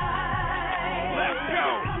 Let's go.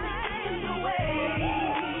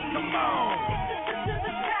 Come on.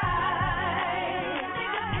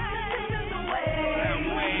 That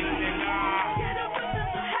wave, nigga.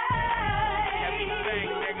 Heavy bank,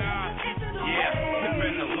 nigga. Yeah, it's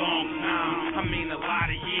been a long time. I mean, a lot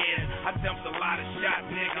of years. I dumped a lot of shots,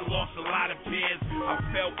 nigga. Lost a lot of beers. I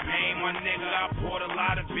felt pain, my nigga. I poured a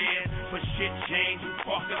lot of beers. But shit changed, you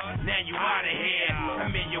fucker. Now you out of here. I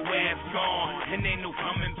mean, your ass gone. And ain't no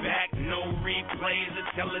coming back. No replays or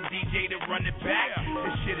tell the DJ to run it back.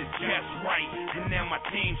 This shit is just right. And now my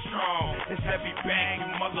team's strong. It's every bag, you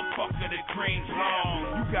motherfucker, the green's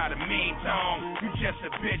long. You got a mean tongue. You just a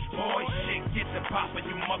bitch, boy. Shit get the poppin',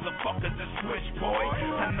 you motherfuckers a switch, boy.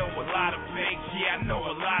 I know a lot of fakes. Yeah, I know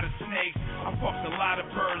a lot of snakes. I fucked a lot of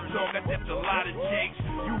birds, dog. I dipped a lot of jakes.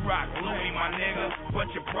 You rock Louis, my nigga,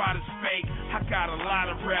 but your product's fake. I got a lot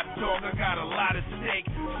of rap, dog. I got a lot of steak.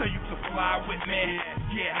 So you can fly with me,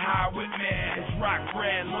 get high with me. It's Rock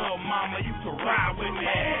Red, little mama, you can ride with me.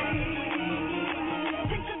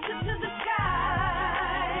 Take a trip to the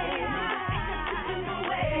sky. In the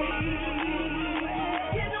way.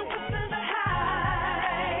 Get up to the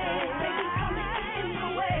high. Baby, come in the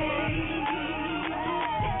way.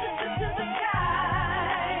 Take a trip to the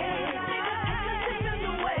sky. In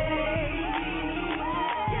the way.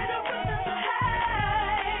 Get up to the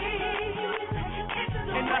high.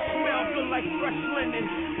 And I smell good like fresh linen.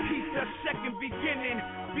 The second beginning,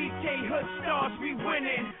 BK Hood stars, we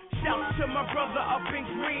winning. Shouts to my brother up in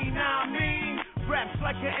green, I mean. Raps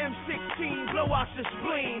like an M16, blow out your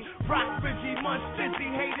spleen. Rock Bridgie, Munch, Fizzy,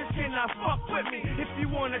 haters cannot fuck with me. If you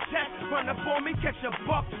wanna test, run up on me, catch a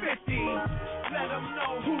 $1.50. Let them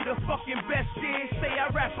know who the fucking best is. Say I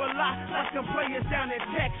rap a lot, like them players down in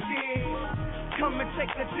Texas. Come and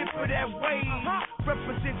take a dip of that wave.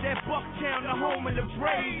 Represent that Bucktown, the home of the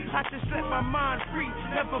brave. I just let my mind free,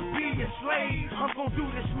 never be a slave. I'm gon' do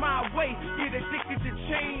this my way, get addicted to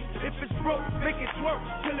change. If it's broke, make it work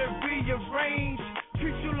till it rearrange.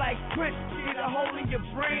 Treat you like Prince, get a hole in your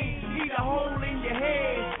brain, need a hole in your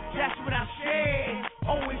head. That's what I said.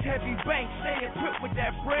 Always heavy bank, stay equipped with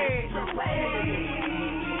that bread.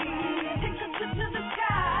 Take a trip to the sky.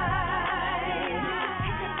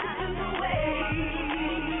 In the way.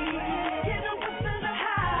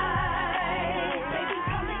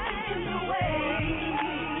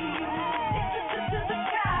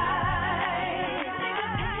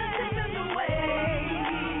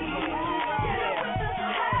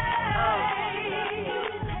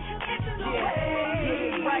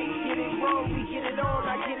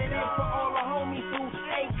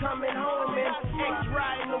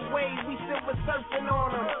 surfing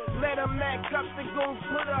on them. Let them max up the goons,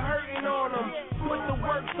 put a hurting on them. Put the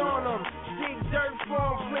works on them. Dig dirt for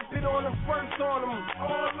them, flip it on the first on them.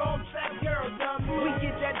 All off that girl, dummy. We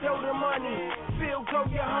get that dough to money. Phil, go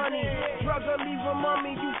your honey. Drug her, leave a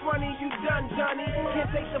mummy. You funny, you done, Johnny. Can't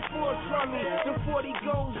take the force from me. The 40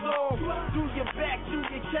 goes off. Through your back, through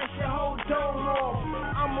your chest, your whole dome off.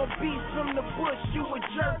 I'm a beast from the bush, you a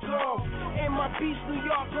jerk off. And my beast, New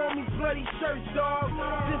York, on me bloody shirts, dog.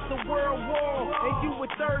 This a world war, and you a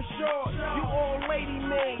third short. You all lady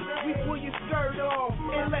made. We pull your skirt off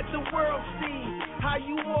and let the world see how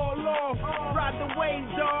you all off. Ride the wave,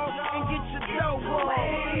 dog, and get your dough off.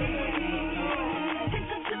 Take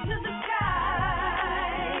us to the sky.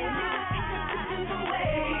 In the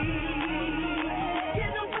way.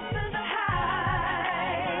 Get up to the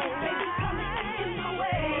high. Baby, come in the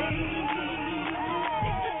way.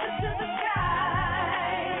 Take us to the sky.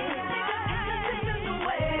 In the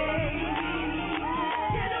way.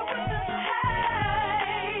 Get up to the high.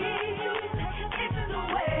 In the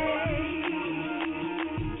way.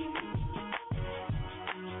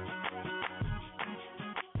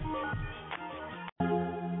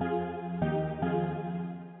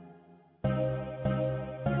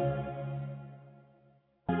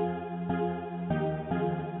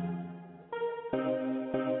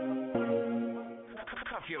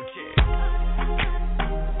 Cuff your chick.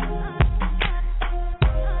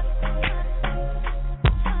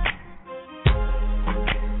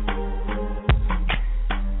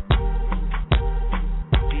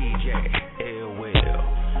 DJ Ill Will.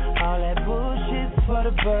 All that bullshit's for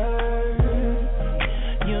the birds.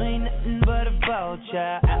 You ain't nothing but a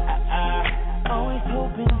vulture. Always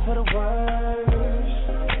hoping for the worst.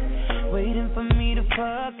 Waiting for me to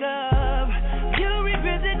fuck up. You'll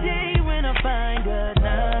regret the day when I find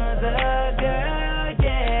another girl,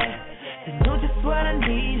 yeah. They know just what I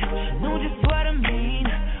need. She know just what I mean.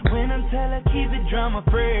 When I tell her keep it drama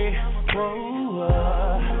free. Whoa,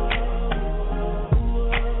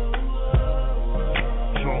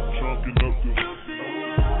 Chunking up the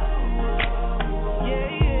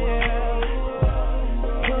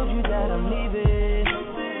told you that I'm leaving.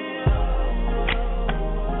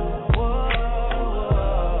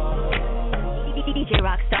 DJ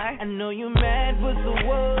Rockstar. I know you mad, but so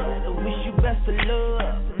what? I wish you best of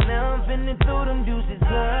luck. Now I'm finna throw them deuces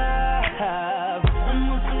up. I'm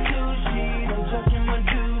on some new shit. I'm chucking my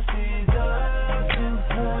deuces up to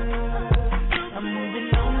her. I'm moving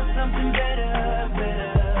on to something better.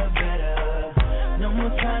 No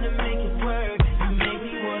more trying to make it work. You make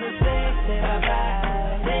me wanna say bye-bye.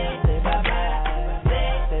 Say bye-bye.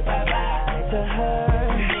 Say bye-bye to her.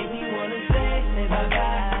 You make me wanna say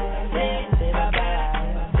bye-bye. Say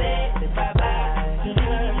bye-bye. Say bye-bye to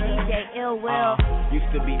her. DJ Ill Will.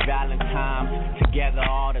 Used to be Valentine's, together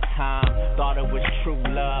all the time. Thought it was true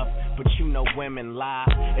love, but you know women lie.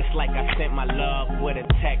 It's like I sent my love with a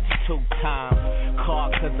text 2 times.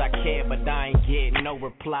 Called cause I care, but I ain't get no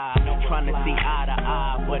reply. Trying to see eye to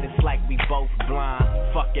eye, but it's like we both blind.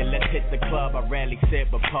 Fuck it, let's hit the club. I rarely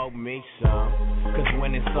sip, but poke me some. Cause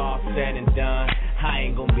when it's all said and done, I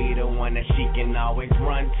ain't gon' be the one that she can always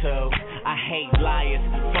run to. I hate liars,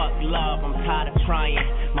 fuck love, I'm tired of trying.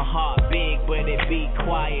 My heart big, but it be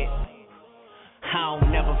quiet. I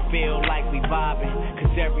don't never feel like we vibing,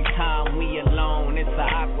 cause every time we alone, it's a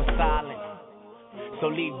awkward silence. So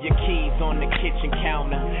leave your keys on the kitchen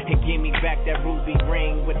counter and give me back that ruby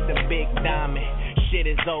ring with the big diamond. Shit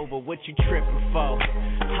is over, what you tripping for?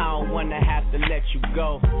 I don't wanna have to let you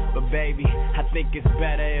go, but baby, I think it's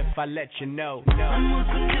better if I let you know. I'm on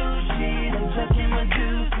some new shit, I'm chucking my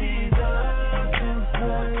deuces up to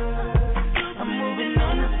her. I'm moving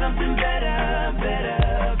on to something better.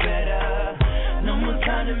 No more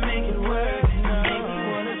time to make it work. Make me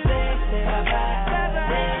wanna say bye-bye.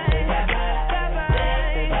 Say bye-bye.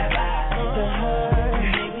 Say bye-bye to her.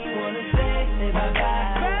 Make me wanna say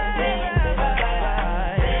bye-bye. Say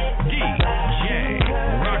bye-bye. DJ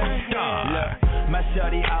Rockstar. My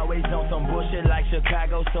shorty always on some bullshit like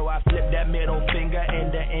Chicago, so I flip that middle finger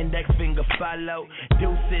and the index finger follow.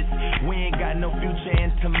 Deuces, we ain't got no future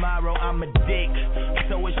in tomorrow. I'm a dick,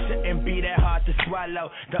 so it shouldn't be that hard to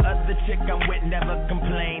swallow. The other chick I'm with never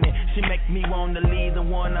complaining. She make me wanna leave the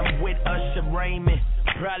one I'm with, Usher Raymond.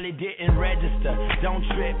 Probably didn't register, don't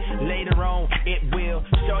trip, later on it will.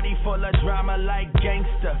 Shorty full of drama like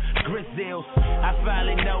gangster, Grizzles. I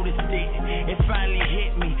finally noticed it finally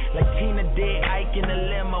hit me. Like Tina did Ike in the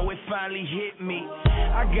limo, it finally hit me.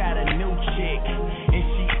 I got a new chick, and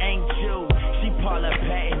she ain't you. She Paula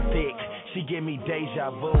Patton thick, she give me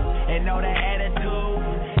deja vu. And all that attitude,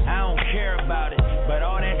 I don't care about it. But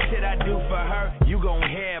all that shit I do for her, you gon'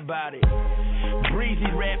 hear about it. Easy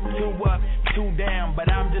rap, 2 up, 2 down, but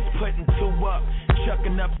I'm just putting 2 up,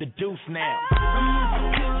 chucking up the deuce now. I'm used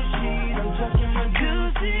to 2 sheets, I'm chucking my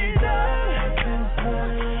deuces up.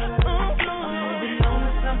 I'm moving on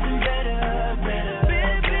to something better.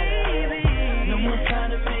 Baby, no more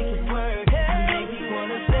trying to make it work. Make me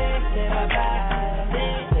wanna say bye-bye,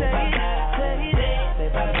 say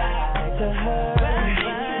bye-bye to her.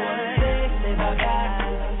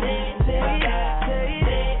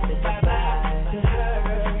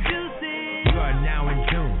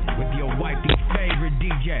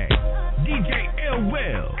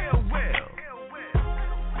 Well.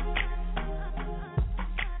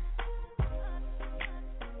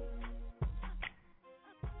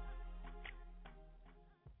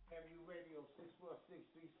 MU Radio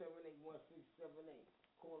 646-378-1678.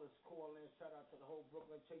 Callers call in. Shout out to the whole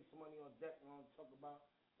Brooklyn Chase Money on deck. We're going to talk about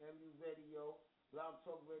MU Radio, Blog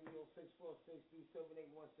Talk Radio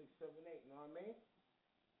 646-378-1678. You know what I mean?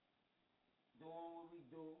 Doing what we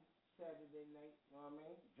do. Saturday night, you know what I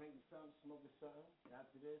mean? Drinking something, smoking something.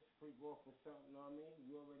 After this, freak off for something, you know what I mean?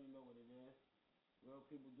 You already know what it is. Real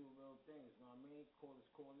people do real things, you know what I mean? Call in.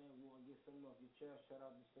 We want to get something off your chest. Shout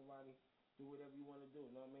out to somebody. Do whatever you want to do, you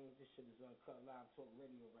know what I mean? This shit is uncut live talk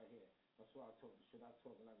radio right here. That's why I talk the shit I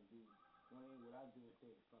talk and I can do. You know what I mean? What I do is say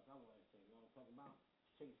the fuck I want to say. You know what I'm talking about?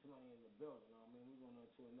 Chase Money in the building, you know what I mean? We're going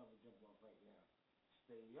to another jump off right now.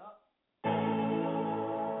 Stay up.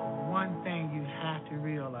 One thing you have to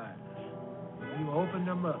realize. If you open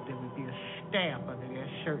them up, there would be a stamp under their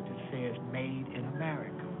shirt that says Made in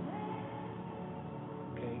America.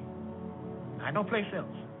 Okay? Not no place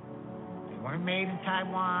else. They weren't made in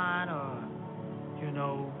Taiwan or,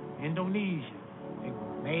 Indonesia. They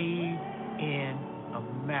were made in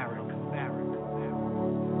America.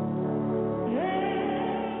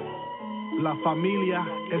 La familia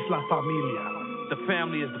es la familia. The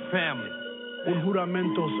family is the family. Un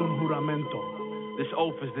juramento es un juramento. This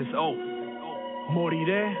oath is this oath.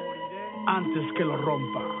 Moriré antes que lo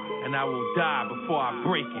rompa. And I will die before I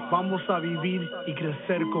break it. Vamos a vivir y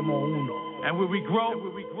crecer como uno. And when we grow as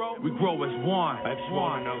one.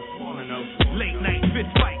 Late night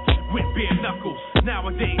fist fights with bare knuckles.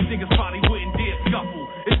 Nowadays niggas probably wouldn't dare scuffle.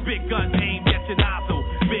 It's big guns aimed at your nozzle.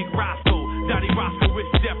 Big Roscoe, Daddy Roscoe with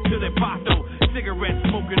step to the bato. Cigarettes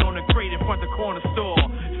smoking on the crate in front of the corner store.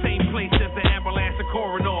 Same place as the ambulance and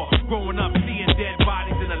coroner. Growing up seeing dead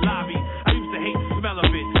bodies in the lobby. I used to hate the smell of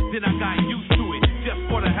it. Then I got used to it, just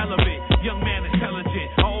for the hell of it. Young man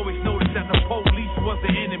intelligent. I always noticed that the police was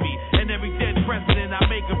the enemy. And every dead president I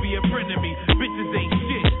make will be a friend of me. Bitches ain't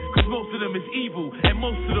shit, cause most of them is evil. And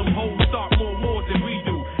most of them hoes start more wars than we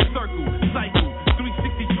do. Circle, cycle,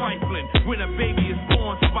 360 trifling. When a baby is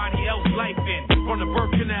born, somebody else life in. From the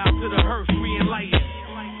birth canal to the hearse, we enlightened.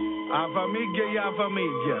 A famiglia e a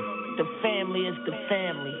famiglia. The family is the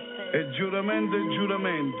family. E giuramento è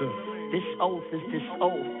giuramento. This oath is this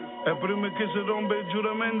oath. E prima che si rompe il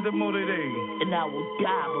giuramento morirei. And I will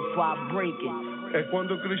die before I break it. E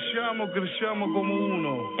quando cresciamo come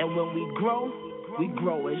uno. And when we grow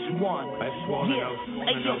as one. Yeah,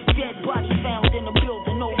 yo, dead body found in the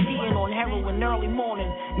building, ODing on heroin early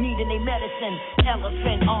morning, needing a medicine.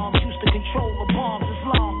 Elephant arms used to control the bombs.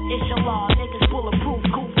 Islam, Inshallah, niggas bulletproof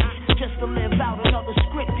goofies. Just to live out another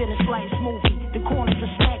script in this life's movie. The corners will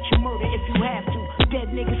snatch you, murder if you have to. Dead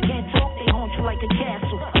niggas can't talk, they haunt you like a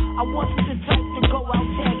castle. I wasn't the type to go out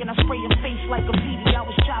tagging. I spray your face like a BD. I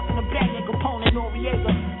was chopping a bag like Capone and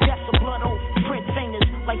Noriega. That's a blood oath, print fingers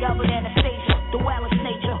like Albert Anastasia. The wildest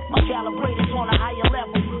nature, my calibrators on a higher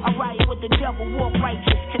level. I riot with the devil, walk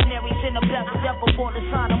righteous. Canaries in the bevel, devil for the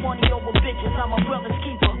sign of money over bitches. I'm a brother's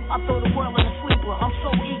keeper. I throw the world in a sleeper. I'm so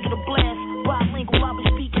eager to blast. Bilingual, I be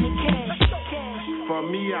speaking in cash.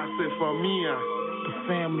 Famiglia, c'est famiglia. The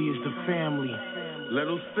family is the family. Le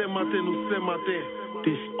nous se mate.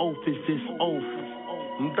 This oath is this oath.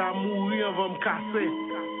 M'ta mourir avant m'casser.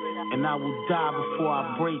 And I will die before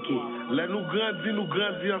I break it. Le nous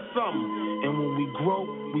grandis ensemble. And when we grow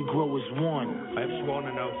as one.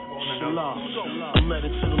 Shalom. A letter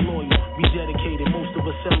to the lawyer. We dedicated. Most of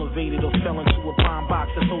us elevated or fell into a pine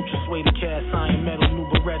box. That's ultra suede cast iron metal, new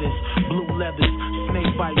Berettas, blue leathers,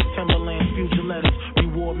 snake bites, Timberlands, future letters.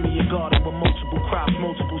 Reward me a garden with multiple crops,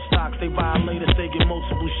 multiple stocks. They violate us, they get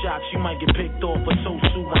multiple shots. You might get picked off a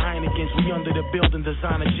Tosu or Heineken's. We under the building,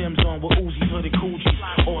 designer gyms on with Uzis, hooded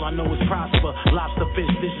Coogies. All I know is prosper. Lobster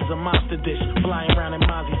fish, this is a monster dish. Flying around in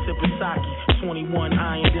Mozzie, sipping sake. 21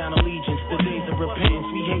 iron down allegiance. The days of repentance.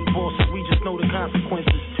 We hate bosses, we just know the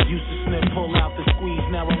consequences. Used to snip, pull out the squeeze.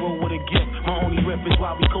 Now I roll with a gift. My only rip is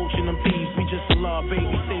while we coaching them thieves. We just a love,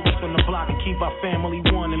 baby. Save us from the block and keep our family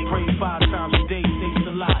one. And pray 5 times a day. Saves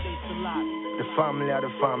a lot. The family are the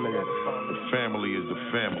family. The family is the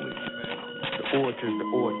family. The oath is the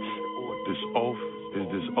oath. This oath is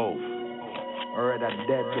this oath. Alright, I'm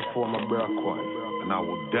dead before my breath one. And I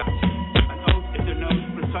will die. An oath is an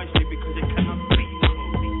oath precisely because it cannot be revoked.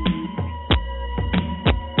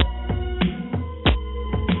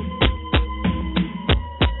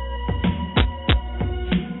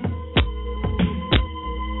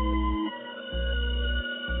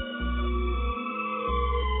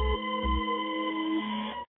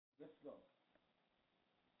 Let's go.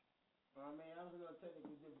 I mean, I was going to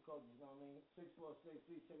technical difficulties, you know what I mean?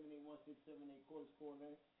 646-378-1678, Quarters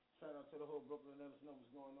Corner. Shout out to the whole Brooklyn, let us know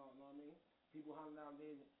what's going on, you know what I mean? People hollering out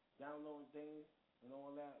there, downloading things and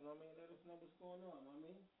all that, you know what I mean? Let us know what's going on, you know what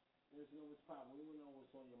I mean? Let us know what's popping. We want to know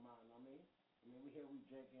what's on your mind, you know what I mean? We here, we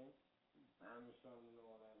drinking, burning something and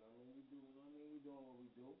all that, you know what I mean? We do, you know what I mean? We doing what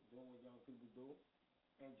we do, doing what young people do.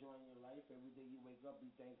 Enjoying your life. Every day you wake up,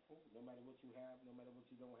 be thankful. No matter what you have, no matter what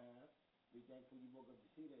you don't have. Be thankful you woke up to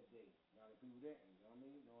see that day. Now the people didn't, you know what I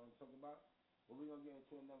mean? You know what I'm talking about? But we're going to get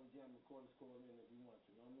into another jam and Quarters Corner in if you want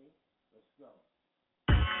to, you know what I mean? Let's go.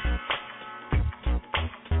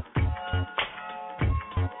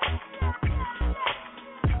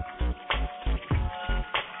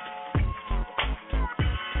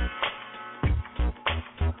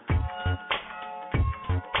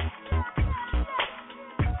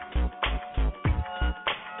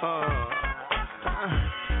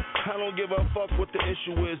 I don't give a fuck what the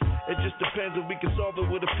issue is. It just depends if we can solve it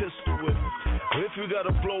with a pistol whip. If you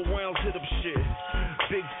gotta blow rounds, hit up shit.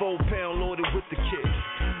 Big 4-pound loaded with the kick.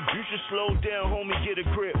 You should slow down, homie, get a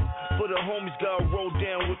grip. For the homies gotta roll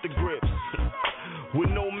down with the grips. With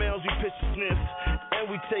no mouths, we pitch a sniff. And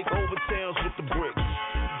we take over towns with the bricks.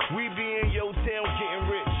 We be in your town getting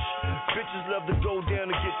rich. Bitches love to go down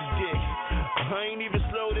and get the dick. I ain't even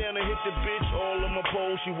slow down to hit the bitch. All on my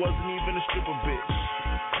pole, she wasn't even a stripper bitch.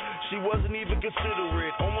 She wasn't even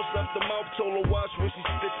considerate. Almost left the mouth, told her watch where she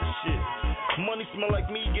spit the shit. Money smell like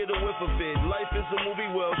me, get a whiff of it. Life is a movie,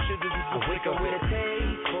 well, shit is just a wake up with a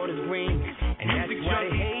taste for the green, and that's why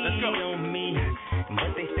they hate on me.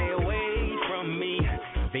 But they stay away from me.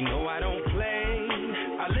 They know I don't play.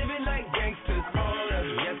 I live it like gangsters.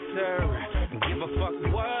 Yes, sir. Give a fuck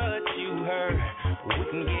what you heard. We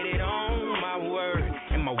can get it on my word,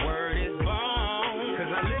 and my word is bone. Cause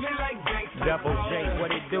I live it like gangsters. Double J, what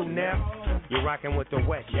it do now? You're rocking with the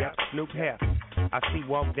West, yep, Snoop Hef. I see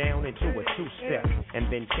walk down into a two-step,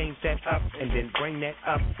 and then change that up, and then bring that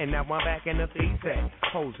up, and now I'm back in the easy.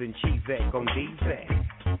 Hoes and cheese on DZ.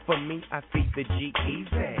 For me, I feed the G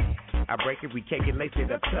easy. I break it, we cake it, lace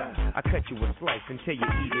it up tough. I cut you a slice until you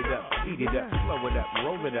eat it up, slow it up,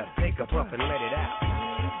 roll it up, take a puff and let it out.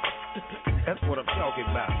 That's what I'm talking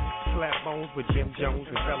about. Slap bones with Jim Jones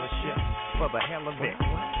and fellowship. For the hell of it,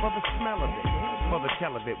 for the smell of it, for the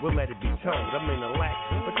tell of it, we'll let it be told. I'm in a lack,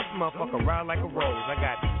 but this motherfucker ride like a rose. I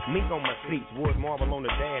got mink on my seats, wood marble on the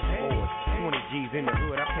dashboard. 20 G's in the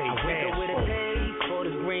hood, I pay cash with a taste for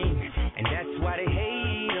the green, and that's why they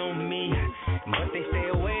hate on me. But they stay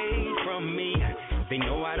away from me. They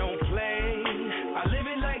know I don't play. I live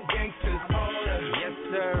it like gangsters. Yes,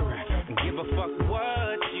 sir. Give a fuck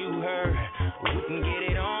what you heard. We can get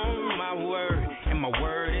it on my word, and my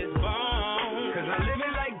word is bone. Cause I live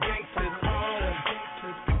it like gangsters.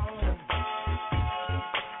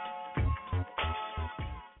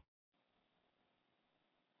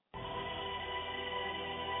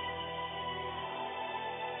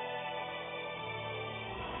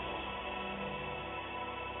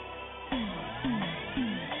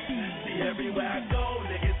 See, everywhere I go,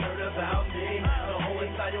 niggas heard about me. The whole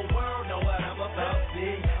entire world know what I'm about,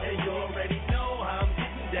 see. And you already know how I'm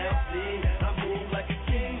getting down, see. I move like a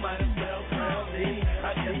king, might as well crown me.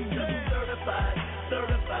 I just certified,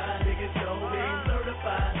 niggas know me.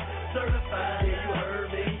 Certified, yeah, you heard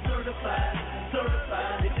me. Certified,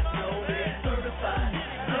 niggas know me. Certified,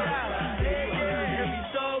 yeah, you heard me. Every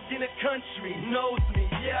dog in the country knows me,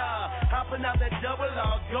 yeah. Hopping out that double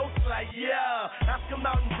R, ghost like, yeah. Ask them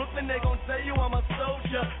out in Brooklyn, they gon' tell you I'm a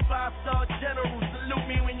soldier. 5-star general, salute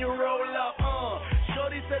me when you roll up,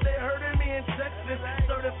 Shorty said they heard of me in Texas.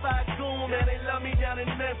 Certified goon, man, they love me down in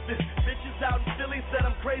Memphis. Bitches out in Philly said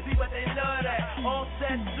I'm crazy, but they love that. All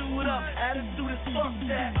tattooed up, attitude is fuck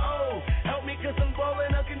that. Oh, help me cause I'm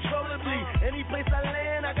rolling uncontrollably. Any place I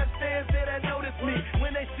land, I got fans there that notice me.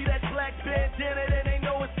 When they see that black bandana, then they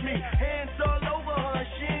know it's me. Hands all over her,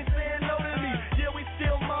 she ain't saying no to me. Yeah, we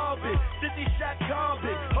still mobbing, 50-shot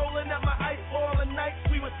carbon. Holding up my ice all the nights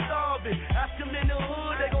we were starving. Ask them in the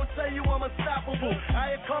hood, they gon' tell you I'm unstoppable.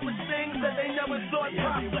 I accomplish things that they never thought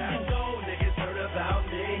possible. Everywhere I go, niggas heard about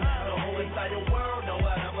me. The whole entire world know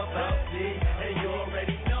what I'm about, see. And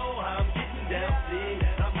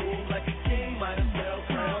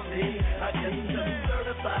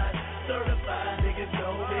certified, certified, niggas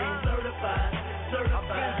know me, certified,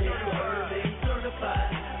 certified, yeah, you heard me,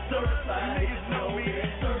 certified, certified, niggas know me,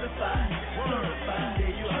 certified, certified,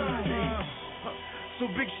 yeah, you heard me. So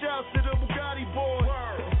big shouts to the Bugatti boys.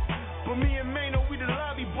 But me and Mano, we the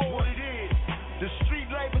lobby boys. What it is? The street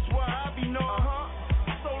life is why I be known.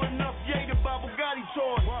 Sold enough yay to buy Bugatti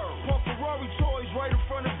toys. Bought Ferrari toys right in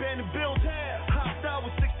front of abandoned buildings. Hopped out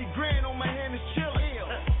with 60 grand on my hand is chillin'.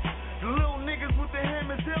 The little niggas with the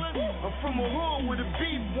hammers illin'. I'm from a hood with a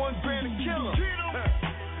beef, 1 grand a killer.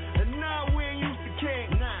 And now we ain't used to king.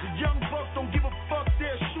 The young bucks don't give a fuck,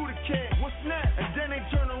 they'll shoot a king. What's next? And then they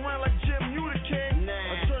turn around like Jim, you the king.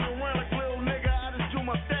 I turn around like little nigga, I just do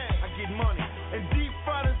my thing. I get money. And deep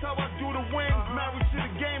fried is how I do the wings. Married to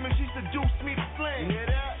the game and she seduced me to sling. You hear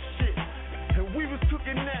that shit? And we was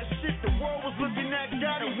cooking that shit. The world was looking at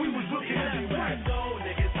God and we was looking at everywhere I go,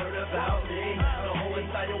 niggas heard about me. The whole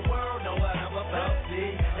entire world know what I'm about,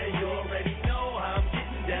 see. And you already know how I'm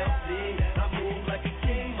getting down, see. I move like a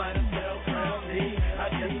king, might as well crown me. I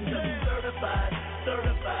guess I'm just certified,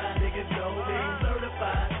 certified, niggas know me.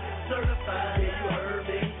 Certified, certified, yeah, you heard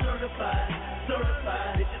me. Certified,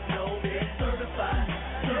 certified, niggas know me. Certified,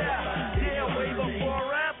 certified, yeah, way before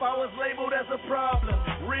rap, I was labeled as a problem.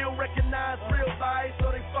 Real recognized, real vice, so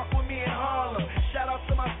they fuck with me in Harlem. Shout out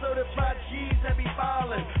to my certified G's that be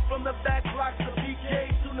ballin'. From the back blocks to PK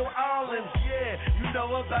to New Orleans, yeah, you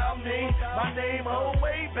know about me. My name, oh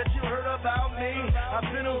wait, bet you heard about me.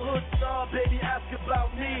 I've been a hood star, baby, ask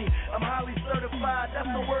about me. I'm highly certified, that's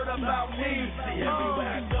the word about me. See,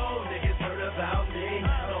 everywhere I go, niggas heard about me.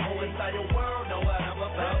 The whole entire world know what I'm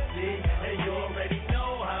about, see. And you already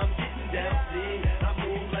know how I'm getting down, see. I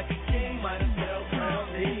move like a king, might as well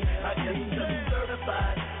crown me. I guess I'm just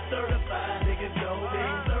certified, certified, niggas know me.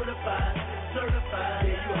 Certified, certified,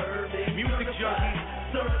 yeah, you heard me. Music junkie.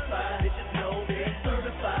 Certified, bitches know me.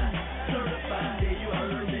 Certified, certified, yeah, you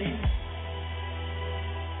heard me.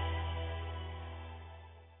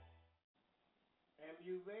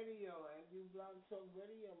 MU Radio, MU Blog Talk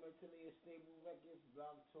Radio, mentally unstable records,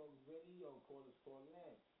 Blog Talk Radio, call us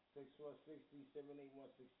in.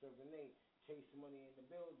 646-378-1678. Chase Money in the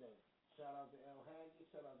building. Shout out to El Haggy,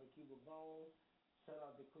 shout out to Cuba Bones, shout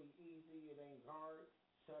out to Quick Easy, it ain't hard.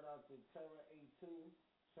 Shout out to Terra A2,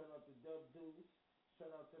 shout out to Dub Deuce,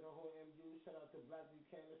 shout out to the whole MU, shout out to Black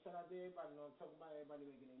Buchanan, shout out to everybody. You know, I'm talking about everybody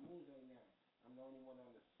making their moves right now. I'm the only one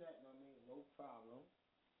on the set, you know what I mean? No problem.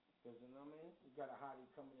 Because, you know what I mean? We got a hottie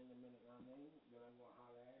coming in a minute, you know what I mean? That I'm going to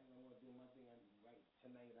holler at, and I'm going to do my thing right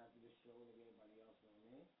tonight after this show like everybody else, you know what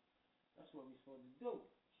I mean? That's what we're supposed to do.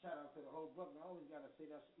 Shout out to the whole Brooklyn. I always got to say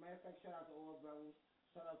that. Matter of fact, shout out to all brothers.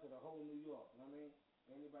 Shout out to the whole New York, you know what I mean?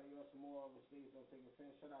 Anybody else from all over states don't take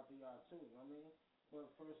offense. Shout out to y'all too, you know what I mean?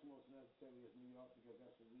 But first most necessary is New York because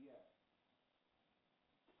that's where we at.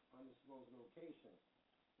 Undisclosed location.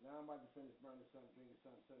 Now I'm about to finish burning something, drinking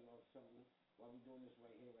something while we're doing this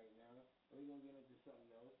right here, right now. We're going to get into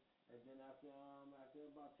something else. And then after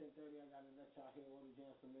about 10:30, I got to let y'all hear all the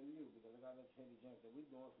jams from MU because I got to let you hear the jams that we're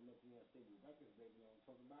doing from Mentally Unstable Records, baby, you know what I'm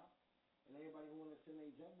talking about? And everybody who want to send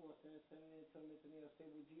their jump on, send it to Mentally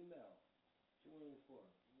Unstable Gmail. What you waiting for?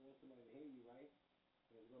 You want somebody to hear you, right?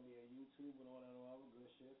 There's going to be a YouTube and all that other good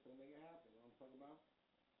shit, so make it happen, you know what I'm talking about?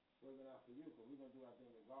 It's working out for you, but we're going to do our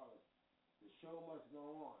thing regardless. The show must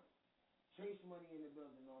go on. Chase Money in the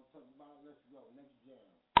building, you know what I'm talking about? Let's go. Next jam.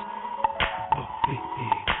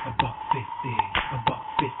 $1.50, $1.50,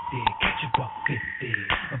 catch $1.50,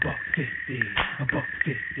 $1.50,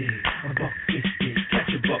 $1.50, catch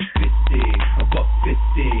 $1.50,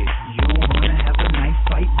 $1.50. You wanna have a nice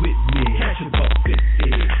fight with me? Catch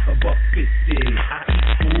 $1.50, $1.50. I eat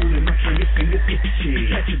food and my finger itchy.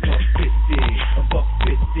 Catch $1.50,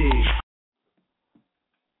 $1.50.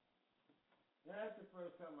 That's the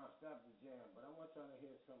first time I stopped the jam, but I want y'all to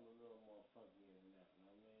hear something a little more funkier than that. You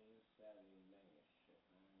know what I mean? It's Saturday night and shit,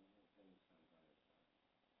 man. Let's tell you something about it.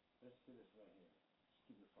 Let's do this right here. Just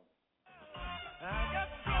keep it funky. I got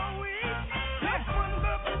so weak. This one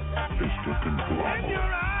look in your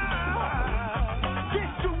eyes.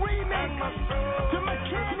 It's the remix to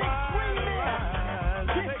Mechanics remix.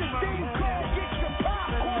 This is thing called Get Your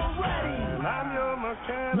Popcorn Ready. I'm your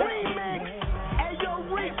mechanic. Remix. And your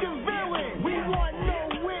Rick the villain. We want no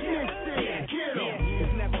witnesses. Get 'em.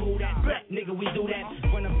 It's never who that black nigga, we do that.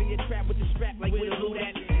 Run up in your trap with the strap like we the loot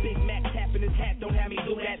at. Big Mac tapping his hat, don't have me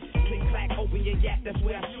do that. Click clack, open your yak, that's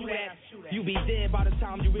where I shoot at. You be dead by the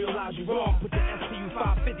time you realize you're wrong. Put the SPU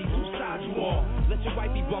 550, whose side you on? Let your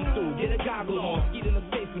wifey bump through, get a goggle on. Eat in the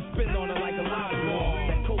face and spin on her like a live wall.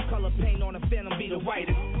 That coat color paint on a phantom be the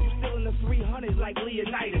whitest. still in the 300 like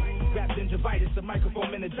Leonidas. Grab gingivitis, the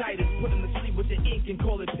microphone meningitis. Put him to sleep with the ink and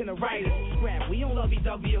call it pineritis. Scrap, we don't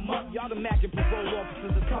lovey-dovey him up. Y'all the Mac and parole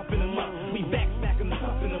officers are cuffing him up. We back smacking them,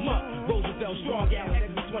 cuffing him up. Roosevelt strong out,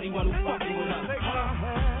 X21 who's fucking with us.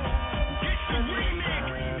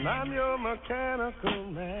 And I'm your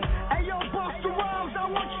mechanical man. Hey yo, Busta Rhymes, I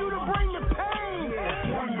want you to bring the pain.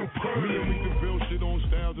 Me and we can build shit on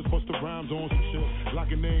styles, just bust the rhymes on some shit.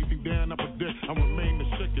 Locking everything down up a deck, I'm remain the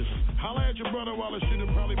sickest. Holla at your brother while the shit is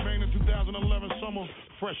probably banged in 2011 summer.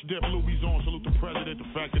 Fresh dip, Louis on, salute the president. The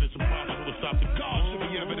fact that it's impossible to stop the God should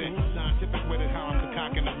be evident. Scientific with it, how I'm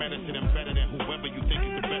concocting the medicine. I'm better than whoever you think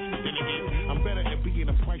is the best. But then again, I'm better at being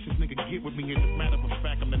a priceless nigga. Get with me, as a matter of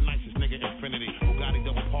fact, I'm the nicest nigga Infinity. Bugatti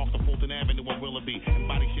double parked on Fulton Avenue in Willoughby. And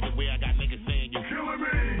body shit the way I got niggas saying you killing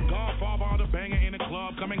me. Godfather, the banger in the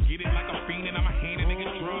club, come and get it like a fiend and I'm a hand a nigga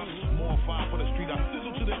drugs. More fire for the street, I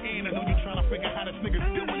sizzle to the end. I know you trying to figure how this nigga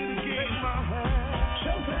doing it again.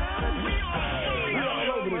 Showtime, we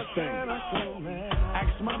all over this thing.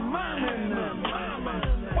 Ask my mama and them.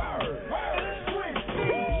 Word.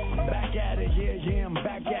 Back at it, yeah, I'm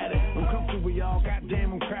back at it. I'm comfortable, y'all,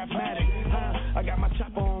 goddamn, I'm craftmatic. I got my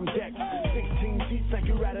chopper on deck, 16 seats, thank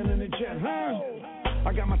you, riding in the jet.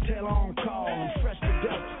 I got my tail on call, I'm fresh to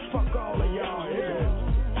death. Fuck all of y'all,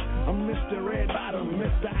 yeah. I'm Mr. Red Bottom,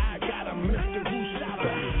 Mr. I got him, Mr. Who Shot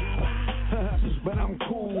him. But I'm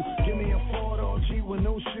cool, give me a Ford or G with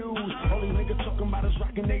no shoes. All these niggas talking about is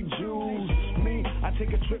rocking they jewels. Me, I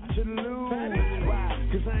take a trip to the Louvre. Why?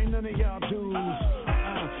 Cause I ain't none of y'all dudes.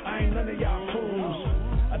 I ain't none of y'all fools.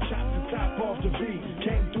 I chopped the top off the beat,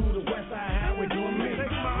 came through the West Side Highway doing me.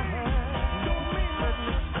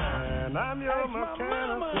 And I'm your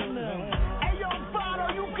mechanical man. Hey yo,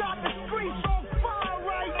 Vado, you got the streets on fire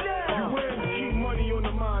right now. You win, keep money on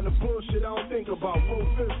the mind. The bullshit I don't think about. Full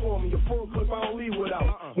fifth for me, a full clip I don't leave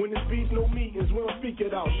without. When it's beef, no meetings, we don't speak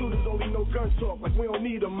it out. Shooters only know gun talk, like we don't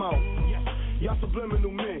need them out. Y'all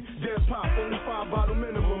subliminal men, dead pop, only 5 bottle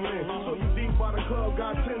minimum man. So you deep by the club,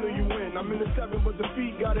 got 10 of you in. I'm in the 7, but the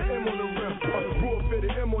feet got an M on the rim. Bull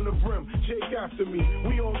fitted M on the brim, Jake after me.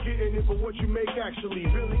 We all getting it for what you make actually.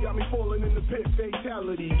 Really got me falling in the pit,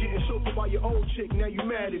 fatality. Getting chauffeured by your old chick, now you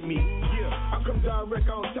mad at me. Yeah, I come direct,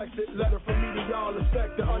 I don't text it. Letter from me to y'all,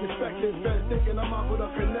 expect the unexpected. Best thinking I'm out with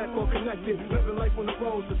a connect or connected. Living life on the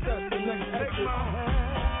road, success, the next exit.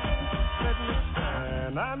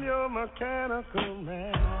 And I'm your mechanical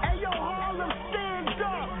man. Hey yo, Harlem, stand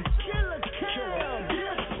up. Killer.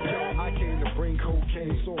 I came to bring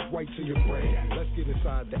cocaine, soft white to your brain. Let's get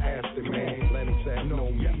inside the Aston, man. Let him say, know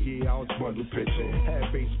me. Yeah, I was bundle pitching.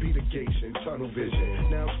 Had base speedication, tunnel vision.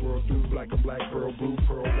 Now swirl through like a black pearl, blue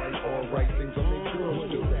pearl, white, all right things I make girls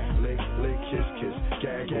do. Lick, kiss,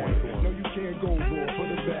 gag on it. No, you can't go raw, put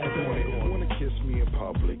a bag on it. Wanna kiss me in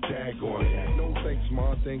public, tag on it. No thanks,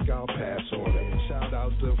 ma, think I'll pass on it. Shout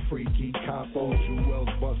out to Freaky Capo, Jewels,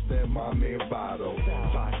 Bust, and my man Vado.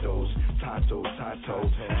 Tato,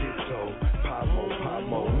 Ghetto,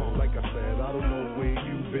 Pamo. Like I said, I don't know where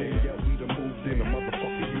you been, yet we done moved in a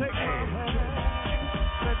motherfucker you can.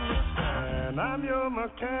 And I'm your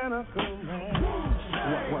mechanical man.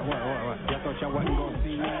 What? Y'all thought y'all wasn't gonna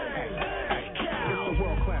see me? It's the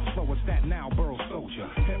world-class flow, it's that now, Burl Soldier.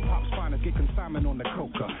 Hip-hop's finest get consignment on the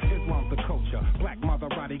coca. Islam's the culture. Black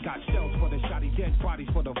Maserati got shells for the shotty, dead bodies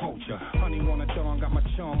for the vulture. Honey on a dawn, got my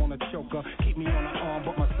charm on a choker. Keep me on the arm,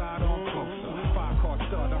 but my side on closer. 5-card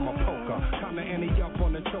stud, I'm a poker. Time to ante up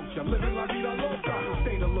on the choker. Living la vida loca.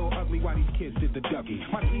 Stayed a little ugly while these kids did the Dougie.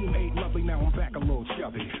 My team ate lovely, now I'm back a little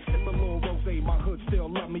chubby. Sip a little rosé, my hood still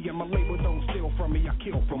love me, and my label don't steal from me. I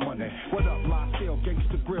kill for money. What up, lie still,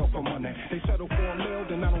 gangsta grill for money. They settle for a meal,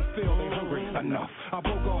 then I don't feel they hungry enough. I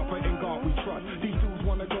broke off, but in God we trust. These dudes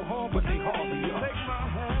wanna go hard, but they hardly up.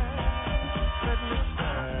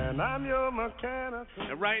 And I'm your mechanic.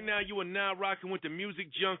 And right now, you are now rocking with the Music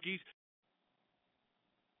Junkies.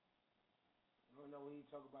 I don't know what he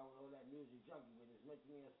talk about with all that Music Junkie, but it's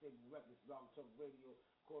Mental Unstable Records, Blog Talk Radio.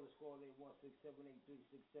 Call the score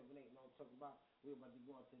 816-783-678. You know what I'm talking about? We're about to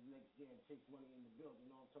go on to the next jam. Chase Money in the building.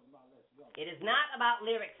 You know what I'm talking about? Let's go. It is not about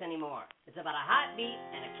lyrics anymore. It's about a hot beat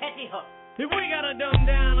and a catchy hook. If we gotta dumb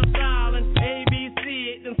down a style and ABC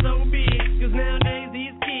it, then so be it. Cause nowadays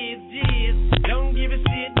these kids don't give a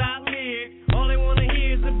shit about lyrics. All they wanna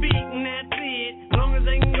hear is a beat and that's it. As long as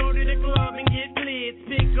they can go to the club and get blitz,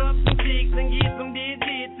 pick up some chicks and get some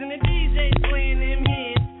digits, and the DJ's playing them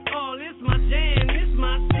hits. Oh, this my jam, this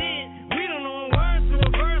my shit. We don't know a word to a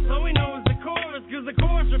verse, all we know is the chorus. Cause the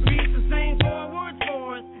chorus repeats the same 4 words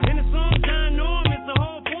for us. And the song John Norm, it's a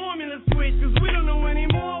whole formula switch. Cause we don't know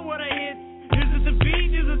anymore what I hit. Is it the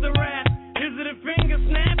beat, is it the rap? Is it a finger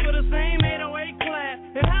snap or the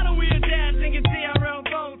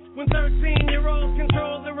When 13-year-olds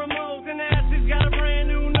control the remote and Ashley's got a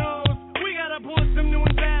brand new nose, we gotta put some new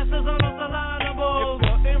investors on those alignables.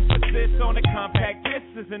 If the emphasis on the compact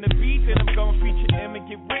discs and the beat, then I'm gonna feature M and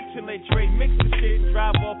get rich and let Dre mix the shit and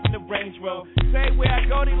drive off in the Range Rover. Say where I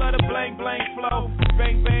go, they love the blang blang flow.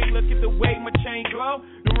 Bang bang, look at the way my chain glow.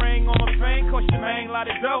 The ring on my fang cost your man a lot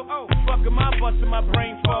of dough. Oh, fuck am I busting my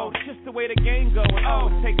brain fold? Just the way the game going.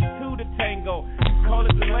 Oh, it takes two to tango. You call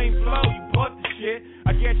it the lame flow, you bought the shit.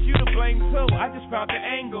 I guess you to blame too. I just found the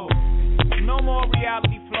angle. No more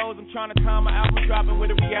reality flows. I'm trying to time my album dropping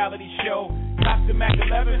with a reality show. Cop the Mac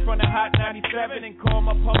 11 from the Hot 97 and call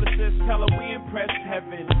my publicist, tell her we impressed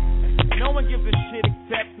heaven. No one gives a shit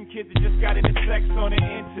except some kids that just got into sex on the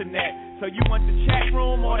internet. So you want the chat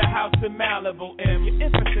room or the house in Malibu? M, your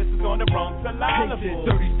emphasis is on the wrong syllable. They said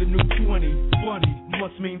 30's the new 20, funny,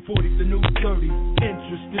 must mean 40's the new 30.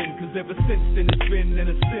 Interesting, cause ever since then it's been in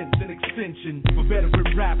a sense an extension for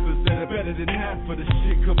veteran rappers that are better than half of the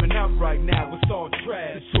shit coming out right now. It's all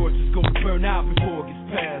trash. The torch is gonna burn out before it gets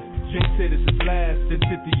past. Jay said it's his last, then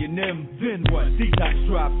 50 and them. Then what? Detox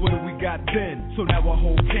drops, what do we got then? So now our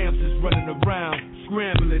whole camps is running around,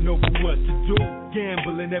 scrambling over what to do.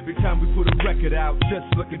 Gambling every time we put a record out, just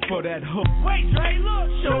looking for that hook. Wait, Dre, look!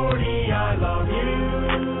 Shorty, I love you.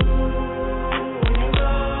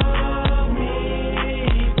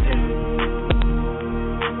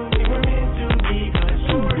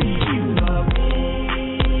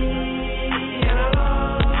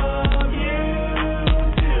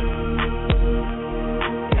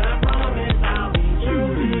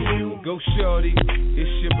 Go shorty, it's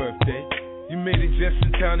your birthday. You made it just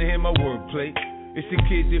in time to hear my wordplay. It's the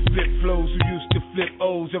kid that flip flows who used to flip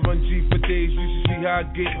O's. I run G for days, you should see how I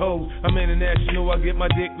get hoes. I'm international, I get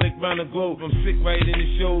my dick licked round the globe. I'm sick right in the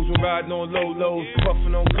shows when riding on low lows.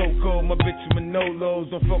 Puffing on cocoa, my bitch in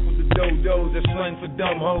Manolos. Don't fuck with the dodos, that's slang for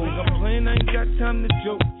dumb hoes. I'm playing, I ain't got time to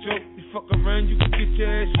joke. You fuck around, you can get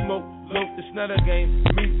your ass smoked. Look, it's not a game.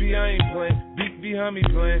 Meet B, I ain't playing. Beat behind me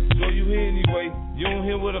playing. So you hear anyway. You don't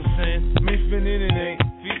hear what I'm saying. Me spinning it ain't.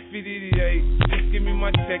 Feet, just give me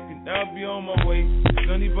my check and I'll be on my way.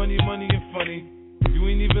 Sunny bunny, money and funny. You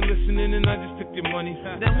ain't even listening and I just took your money.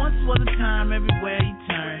 There once was a time everywhere you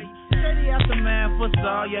turn. Steady aftermath was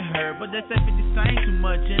all you heard. But they said 50 sang too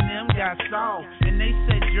much and them got soft. And they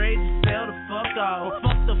said Dre just fell the fuck off. Well,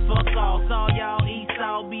 fuck the fuck off. Saw y'all eat,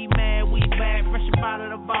 all be mad, we back, fresh up out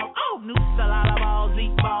of the ball. Oh, new style out of balls,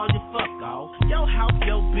 eat balls, you fuck off. Yo house,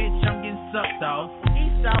 yo bitch, I'm getting sucked off.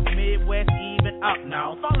 East, South, Midwest, even up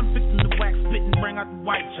now. Falling, fixing the wax, spitting, bring out the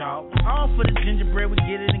white chalk. All for the gingerbread, we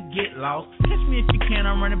get it and get lost. Catch me if you can,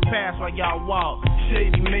 I'm running past while y'all walk.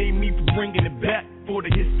 Shady made me for bringing it back. For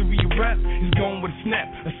the history of rap is gone with a snap,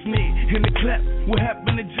 a snare, and a clap. What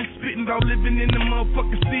happened to just spitting about living in the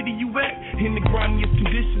motherfucking city you at? In the grimiest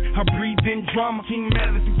condition, I breathe in drama. King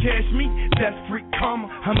Malice and Cash Me, that's freak karma.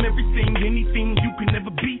 I'm everything, anything you can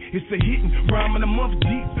never be. It's a hit and rhyme and I'm up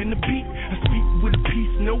deep in the beat. I speak with a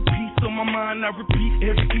peace, no peace on my mind. I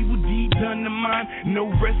repeat every evil deed done to mine. No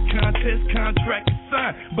rest contest, contract is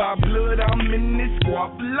signed. By blood, I'm in this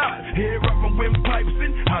squad for life. Hair up and windpipes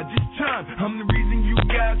and I just chime. I'm the reason you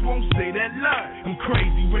guys won't say that line. I'm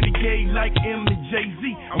crazy, renegade like M and Jay-Z.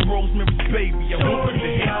 I'm Rosemary's baby. I want you to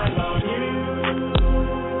hear I love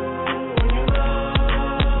you.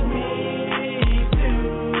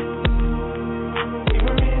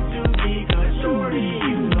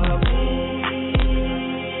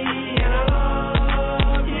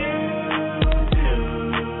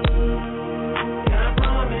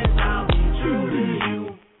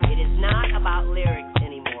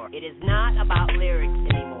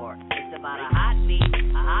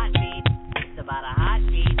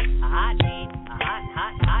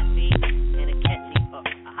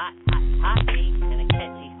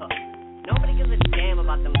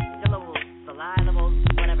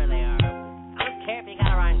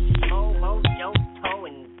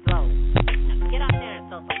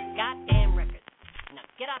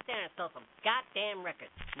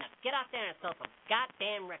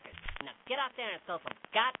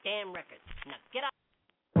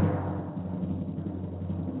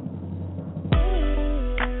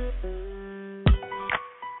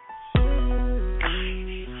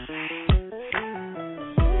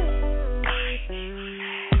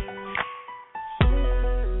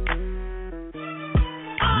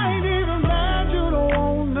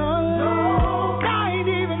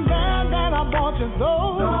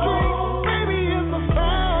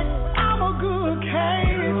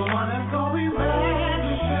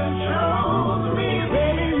 Me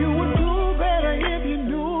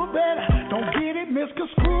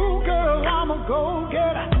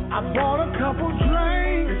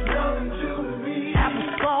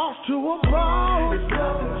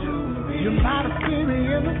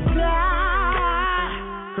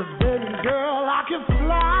 'Cause baby girl, I can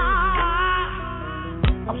fly.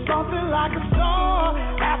 I'm something like a star.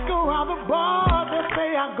 Ask around the bar, they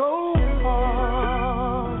say I go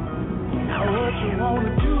far. Now what you wanna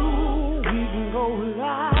do? We can go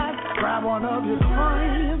live. Grab one of your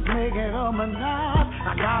friends, make it a menage.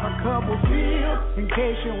 I got a couple deals in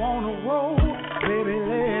case you wanna roll. Baby,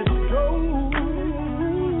 let's go.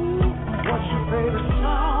 What's your favorite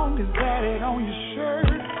song? Is that it on your shirt?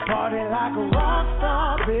 Party like a rock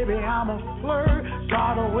star, baby, I'm a flirt.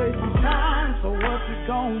 Start to waste some time, so what's it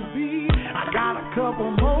gonna be? I got a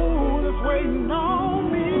couple more that's waiting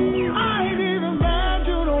on me. I ain't even mad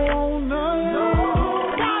you don't own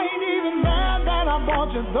none. I ain't even mad that I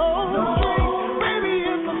bought you those drinks. Baby,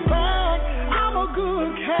 it's a fact, I'm a good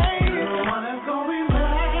case. The one that's gonna be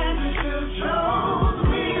mad, you should've chose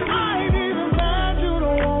me. I ain't even mad you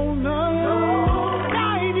don't own none.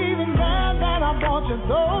 I ain't even mad that I bought you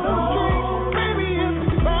those drinks. Baby, it's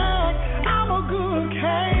a fact, I'm a good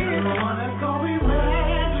case. The one that's gonna be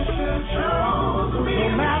mad, you should've chose me.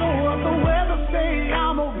 No matter what the weather say,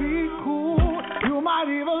 I'ma be cool. You might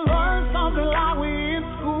even learn something like we in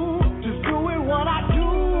school. Just doing what I do.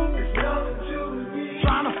 It's nothing to me.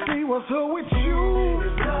 Trying to see what's up with you.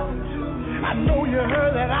 It's nothing to me. I know you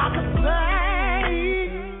heard that I could sing.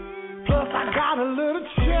 Plus I got a little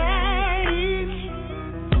change.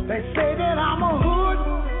 They say that I'm a hood,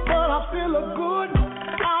 but I still look good.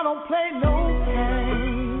 I don't play no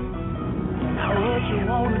game. Now what you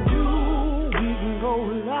wanna do? We can go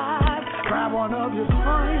live. Grab one of your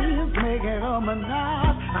friends, make it a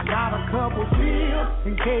menage. I got a couple deals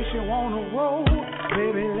in case you wanna roll.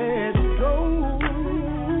 Baby, let's go.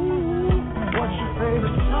 What's your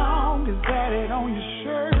favorite song? Is that it on your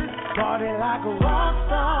shirt? Party like a rock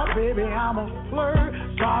star, baby, I'm a flirt.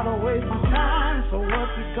 Start to waste some time, so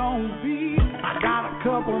what's it gonna be? I got a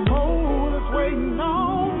couple more that's waiting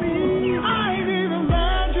on me. I ain't even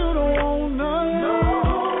mad you don't own none.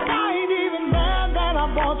 I ain't even mad that I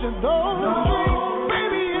bought you those drinks.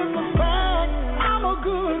 Baby, it's a fact, I'm a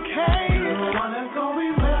good case. The one that's gonna be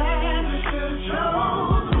mad, you should've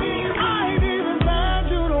chose me. I ain't even mad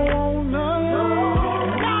you don't own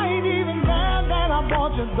none. I ain't even mad that I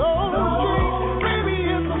bought you those drinks. Baby,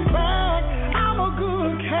 it's a fact, I'm a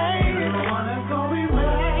good case. The one that's gonna be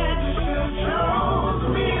mad, you should've chose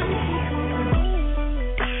me.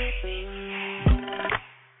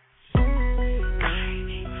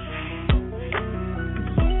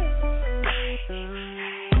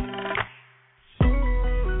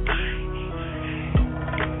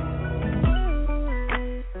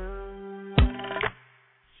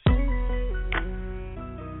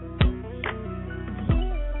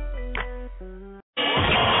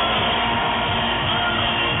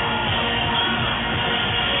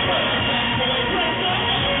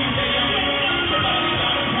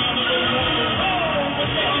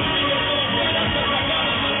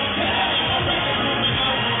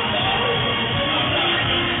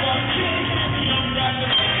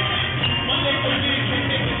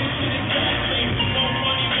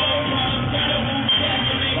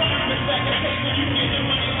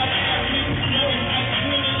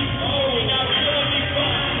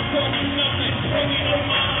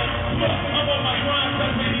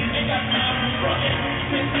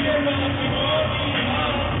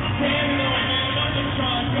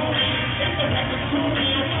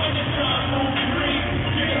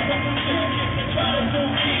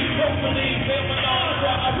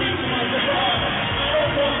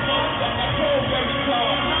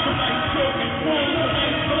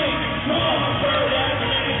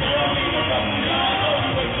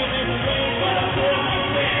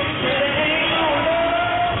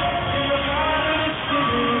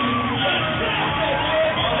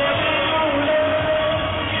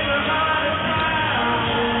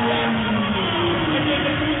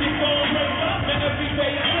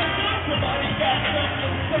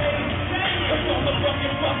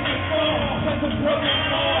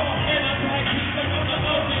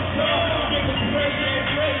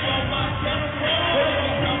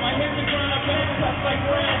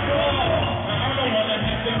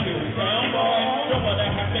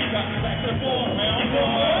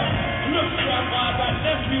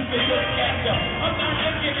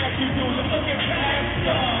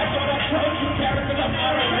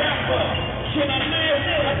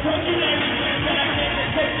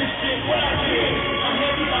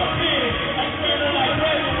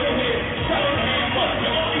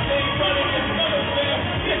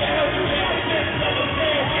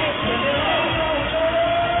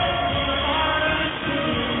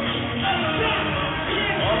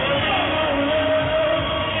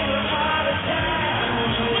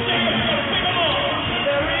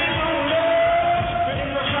 There is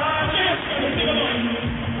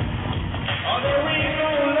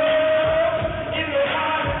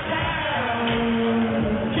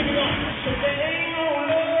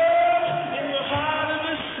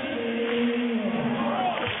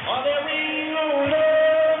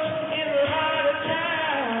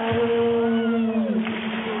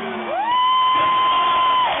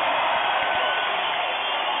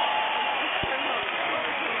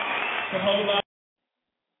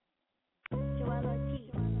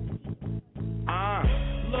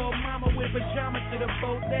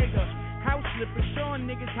slippers, showing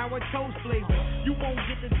niggas how a toast flavor. You won't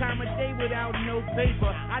get the time of day without no paper.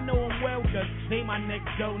 I know them well, cause they my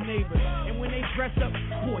next door neighbors. And when they dress up,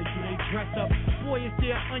 boy, do they dress up. Boy, is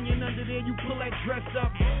there an onion under there, you pull that dress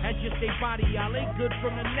up. That's just they body, y'all ain't good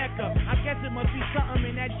from the neck up. I guess it must be something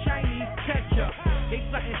in that Chinese ketchup. They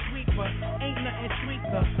something sweet, but ain't nothing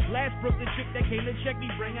sweeter. Last broke the chick that came to check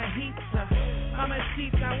me, bring a pizza. Mama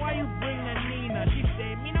Sita, why you bring a Nina? She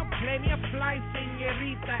said, me no play, me a fly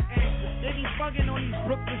senorita. And then he bugging on these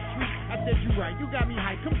Brooklyn streets. I said, you right, you got me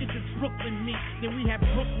high. Come get this Brooklyn meat. Then we have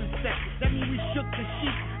Brooklyn sex. That mean we shook the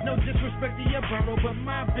sheep. No disrespect to your borough, but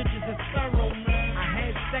my bitches is thorough, man. I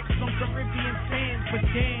had sex on Caribbean sands, but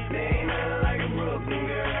damn, they ain't nothing like a Brooklyn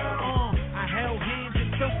girl. I held hands in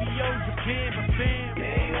Tokyo, Japan, but fam, they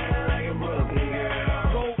ain't nothing like a Brooklyn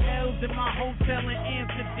girl. Roll L's in my hotel in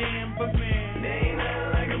Amsterdam, but man, they ain't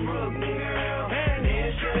nothing like a Brooklyn girl. Hey, man,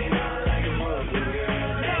 sure ain't nothing like a Brooklyn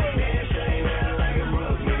girl. Hey, man, sure ain't nothing like a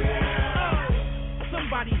Brooklyn girl.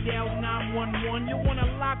 Somebody dial 911. You wanna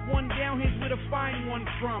lock one down? Here's where to find one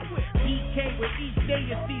from. BK, where each day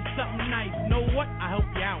you see something nice. Know what? I help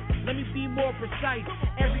you out. Let me be more precise.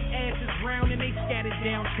 Every ass is round and they scattered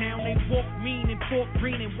downtown. They walk mean and talk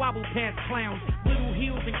green and wobble past clowns. Little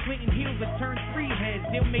heels and Clinton heels that turn three heads.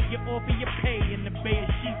 They'll make you offer your pay in the Bay of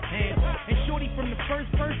Sheep's head. And shorty from the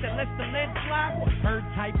first verse that lets the lead fly. Her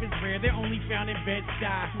type is rare. They're only found in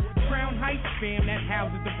Bed-Stuy. Crown Heights fam that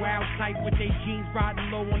houses the wild type with their jeans riding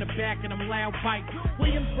low on the back of them loud bikes.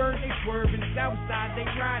 Williamsburg they swerving, Southside they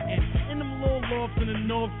riding. In them little lofts on the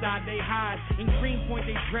north side they hide. In Greenpoint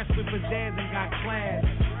they dress with pizzazz and got class.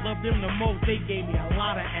 Love them the most, they gave me a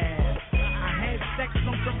lot of ass. I had sex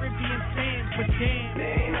on Caribbean sands, but damn, they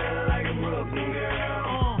ain't nothing like a Brooklyn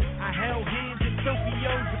girl. I held hands in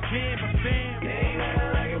Tokyo, Japan, but fam, they ain't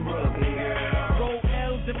nothing like a Brooklyn girl. Roll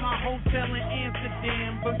L's in my hotel in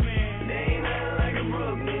Amsterdam, but man, they ain't nothing like a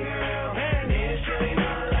Brooklyn girl. Hey, man, sure ain't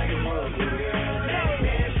nothing like a Brooklyn girl. Hey,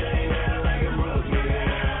 man, sure ain't nothing like a Brooklyn girl.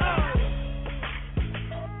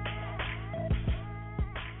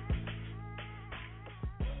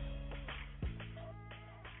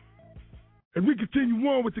 And we continue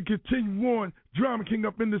on with the continue on Drama King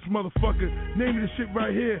up in this motherfucker. Name of this shit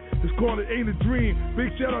right here is called It Ain't a Dream. Big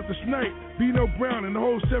shout out to Snipe, Bino Brown, and the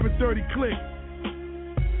whole 730 clique.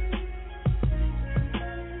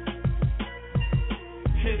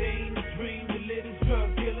 It ain't a dream to live this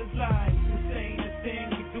drug dealer's life. This ain't a thing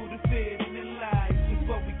we do to fit in life. It's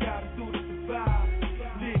what we gotta do to survive.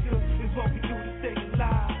 Nigga, it's what we do to stay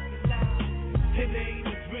alive. It ain't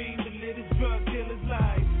a dream to live this drug dealer's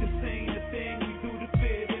life. This ain't a thing we do to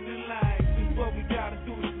fit in life. It's what we gotta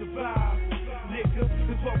do to survive. Nigga,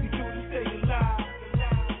 it's what we do to stay alive.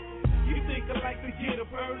 You think I like to get up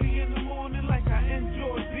early in the morning like I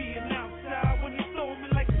enjoy being outside when they throw me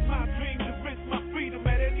like it's my dream to risk my freedom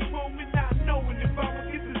at any moment, not knowing if I will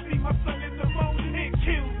get to see my son in the moment. It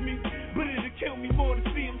kills me, but it'll kill me more to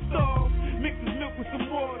see him starve. Mix his milk with some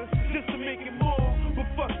water just to make it more. But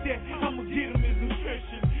fuck that, I'ma get him his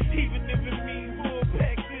nutrition, even if it means more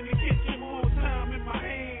packs in the kitchen, more time in my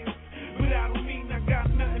hands. But I don't mean I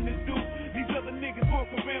got nothing to do. These other niggas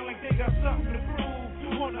walk around like they got something to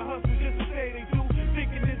prove. Wanna hustle just to say they do.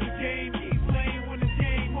 Thinking it's a game, keep playing when it's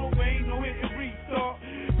game over. Ain't no hit and restart.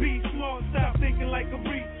 Be smart, stop thinking like a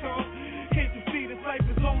retard. Can't you see this life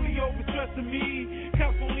is lonely, overstressing me?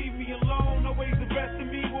 Cops won't leave me alone, always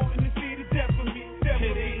arresting me, wanting to see the death of me.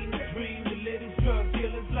 It ain't a dream to live this drug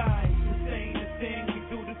dealer's life. This ain't a thing we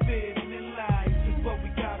do to fit in life. It's what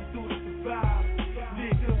we gotta do to survive.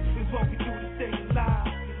 Nigga, it's what we do to stay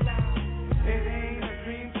alive. It ain't a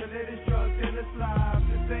dream to live this drug dealer's life.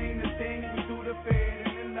 This ain't a thing we do to fit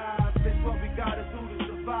in life. It's what we gotta do to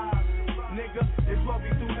survive. Nigga, it's what we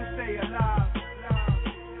do to stay alive.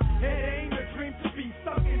 It ain't a dream to be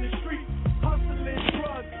stuck in the streets, hustling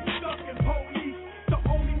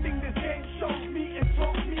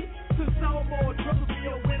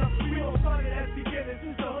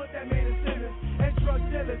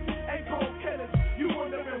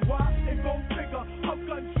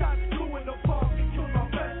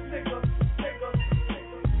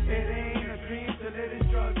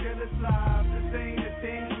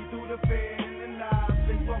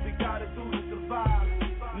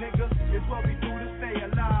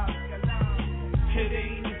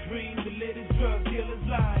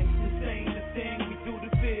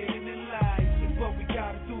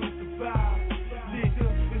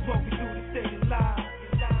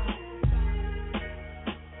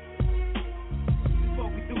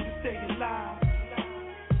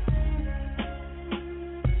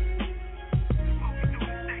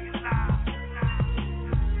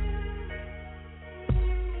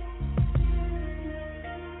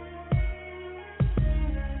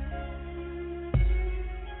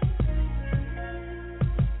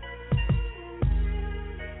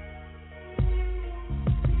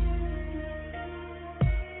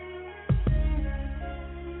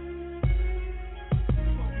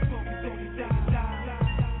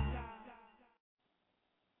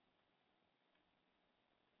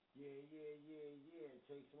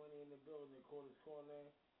Chase Money in the building. Call this call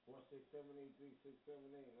name 167-83678.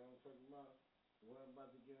 You know what I'm talking about? We're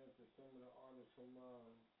about to get into some of the artists from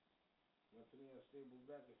Anthony Unstable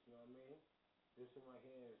Records, you know what I mean? This one right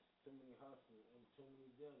here is too many hustlers and too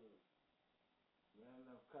many dealers. Not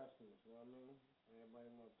enough customers, you know what I mean?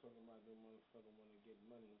 Everybody want to talk about they motherfucker want to get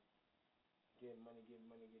money. Get money. Too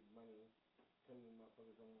many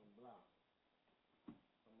motherfuckers on one block.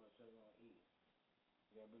 How much they gonna eat?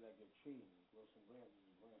 You gotta be like a tree. Grow some branches,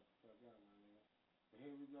 branch the fuck out, my nigga. But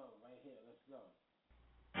here we go, right here, let's go.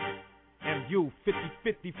 MU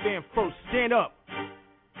 50-50 fan first, stand up.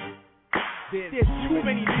 There's too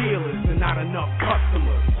many dealers and not enough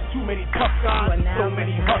customers. Too many tough guys and so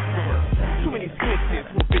many hustlers. Too many snitches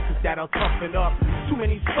with bitches that'll toughen up. Too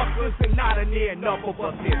many suckers and not near enough of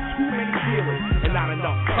us. There's too many dealers and not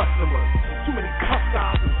enough customers. Too many tough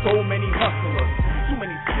guys and so many hustlers. Too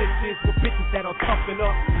many snitches with bitches that'll toughen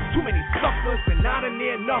up. Too many suckers and not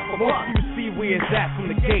near enough of us. You see where it's at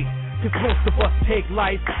from the gate. Cause most of us take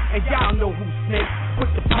life, and y'all know who's snake. Put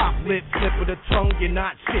the pop lip, slip of the tongue, you're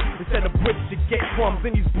not shit. Instead of bricks, you get crumbs,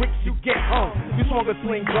 and these bricks, you get hung. You stronger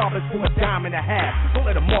sling garbage for $1.50. Don't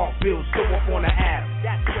let a mark bill show up on the app.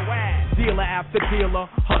 That's your ass. Dealer after dealer,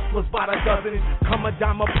 hustlers by the dozen. Come a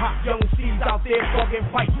dime a pop, young C's out there fucking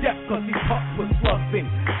fight death. Cause these hustlers slugs in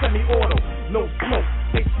semi-auto, no smoke.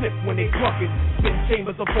 They slip when they drunken. Spin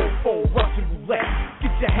chambers of full Russian roulette.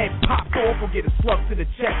 Get your head popped off or get a slug to the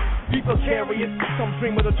chest. People carry it, some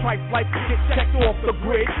dream of the tripe life. Get checked off the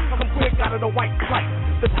grid, come quick out of the white flight.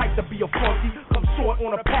 The type to be a funky, come short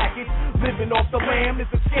on a package. Living off the lamb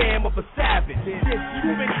is a scam of a savage. There's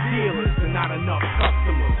too many dealers and not enough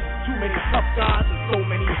customers. Too many tough guys and so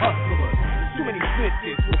many hustlers. Too many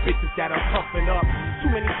snitches with bitches that'll toughen up.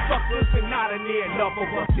 Too many suckers and not near enough of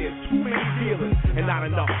us. There's too many dealers and not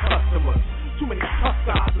enough customers. Too many tough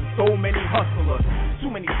guys and so many hustlers.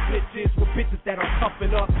 Too many snitches with bitches that'll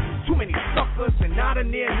toughen up. Too many suckers and not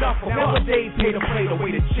near enough of us. Nowadays pay to play the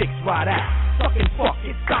way the chicks ride out. Suck and fuck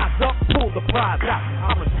it, size up, pull the prize out.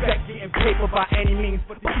 I respect getting paper by any means,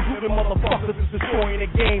 but these stupid motherfuckers is destroying the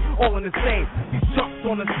game, all in the same. These chumps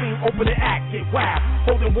on the scene, open the act, get wild.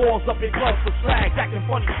 Holding walls up in gloves for swags, acting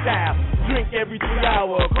funny style. Drink every 3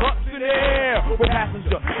 hours, cups in the air. With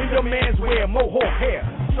passenger in your man's wear, mohawk hair.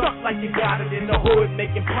 Suck like you got it in the hood,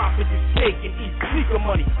 making profit, you shake and eat sneaker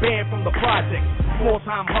money, banned from the project.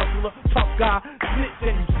 Small-time hustler, tough guy, snitch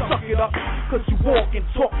and you suck it up, cause you walk and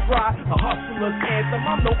talk fry. A hustler's anthem,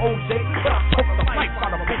 I'm no OJ, but I took the fight by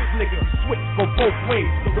the bitch nigga. Switch, go both ways,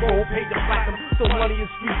 the gold pay the platinum, so money is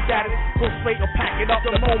street status. Go straight or pack it up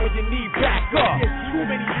the moment you need back up. There's too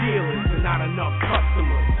many dealers and not enough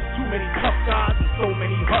customers. Too many tough guys and so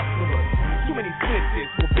many hustlers. Too many snitches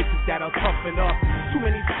with bitches that'll toughen up. Too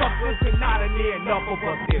many suckers and not near enough of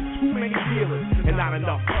us. There's too many dealers and not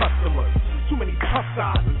enough customers. Too many tough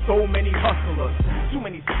guys and so many hustlers. Too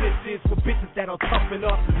many snitches with bitches that'll toughen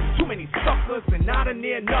up. Too many suckers and not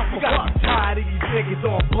near enough of us. I'm tired of these niggas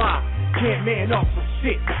on block. Can't man up for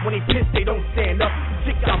shit. When they piss, they don't stand up.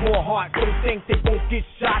 Chick got more heart, don't think they won't get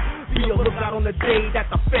shot. Be a lookout on the day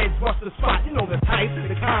that the feds bust the spot. You know the type,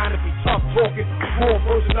 the kind to be tough talking. Raw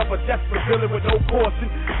version of a desperate villain with no caution.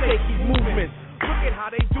 Shaky movements. Look at how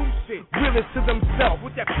they do shit. Realist to themselves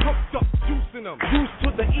with that cooked up juice in them. Used to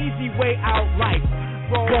the easy way out life.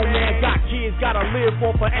 Grown man got kids, gotta live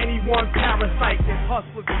off of any one parasite. There's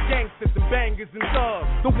hustlers and gangsters and bangers and thugs.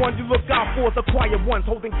 The ones you look out for is the quiet ones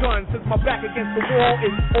holding guns. Since my back against the wall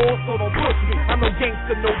is all, so don't push me. I'm no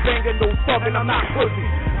gangster, no banger, no thug, and I'm not pussy.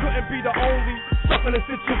 Couldn't be the only stuck in a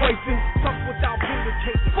situation. Stuck without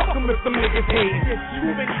vindication. Fuck them if them niggas hate. There's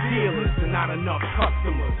too many dealers and not enough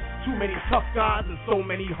customers. Too many tough guys and so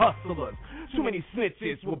many hustlers. Too many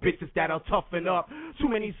snitches with bitches that'll toughen up. Too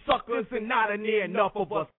many suckers and not near enough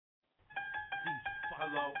of us.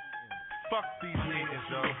 Hello. Fuck these niggas,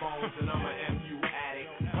 yo. And I'm an MU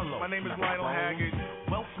addict. Hello. My name is Lionel Haggard.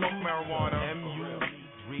 Smoke marijuana. MU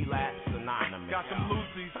Relapse Anonymous. Got some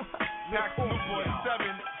Lucy's. Pack 247.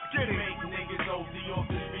 Get it. Make niggas OD off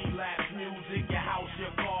this relapse music. Your house,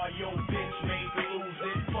 your car, your bitch made to lose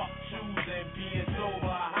it. Fuck choosing, being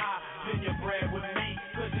sober, high. Spin your bread with me,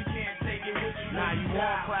 cause you can't take it with you. Now you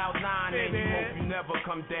on cloud 9 and you hope you never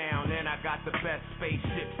come down. And I got the best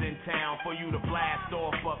spaceships in town for you to blast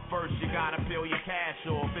off. But first you gotta peel your cash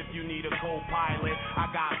off. If you need a co-pilot, I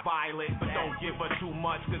got Violet. But don't give her too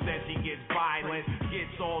much, cause then she gets violent.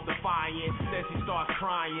 Gets all defiant, then she starts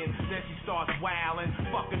crying. Then she starts wailing,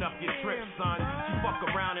 fucking up your trip, son. She fuck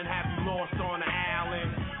around and have you lost on the island.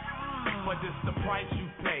 But this the price you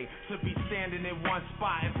pay way. To be standing in one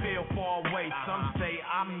spot and feel far away. Some say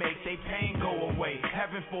I make they pain go away.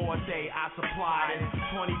 Heaven for a day, I supply it.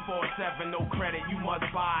 24/7, no credit, you must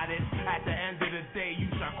buy this. At the end of the day, you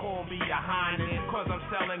shall call me your highness. Cause I'm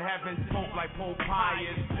selling heaven's hope like Pope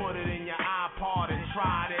Pius. Put it in your iPod and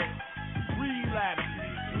try this. Relapse.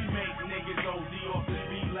 We make niggas OD off this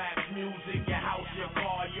relapse music. Your house, your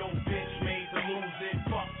car, your bitch made to lose it.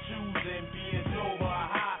 Fuck choosing, being sober or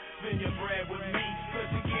high. Spend your bread with me, cause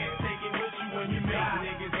you can't take it with you when you make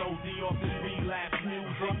niggas OD off this relapse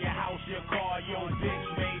music. Your house, your car, your bitch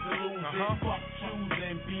made to lose it. Fuck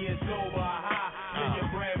choosing, being sober or high. Spend your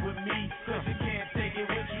bread with me, cause you can't take it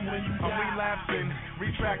with you when you die. I'm relapsing,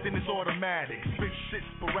 retracting is automatic. Spit shit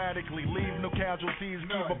sporadically, leave no casualties.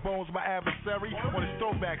 Keep my bones my adversary on his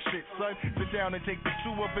throwback shit, son. Sit down and take the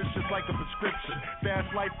two of it just like a prescription.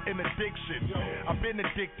 Fast life and addiction. I've been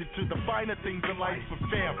addicted to the finer things in life, but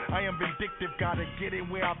fam, I am vindictive. Gotta get it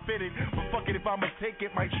where I fit it. But fuck it, if I'ma take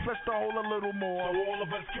it, might stretch the hole a little more. So all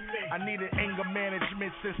of us can make. I need an anger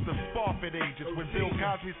management system. Sparfit ages. When Bill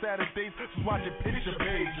Cosby Saturdays was watching picture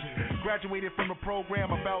pages. Graduated from the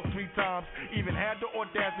program about 3 times. Even had the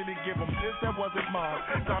audacity to give them this that wasn't mine.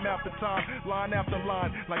 Time after time, line after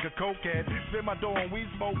line, like a cokehead. Spin my dough on weed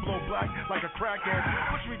smoke, blow black like a crackhead.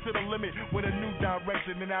 Push me to the limit with a new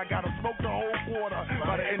direction, and I gotta smoke the whole quarter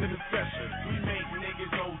by the end of the session. We make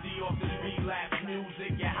niggas OD off this relapse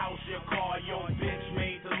music. Your house, your car, your bitch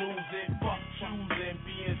made to lose it. Fuck choosing,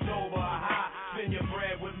 being sober or high. Spend your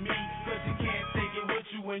bread with me, cause you can't take it with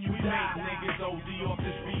you when you die. Niggas OD off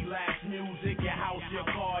this relapse music. Your house, your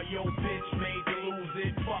car, your bitch made to lose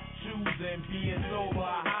it. Fuck choosing, being sober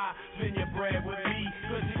or high. Spend your bread with me,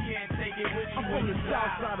 cause you can't take it with you I'm when from you the die.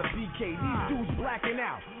 south side of BK, these dudes blacking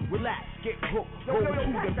out. Relax, get hooked, roll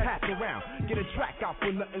two, then pass around. Get a track out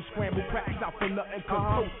for nothing, scramble cracks out for nothing.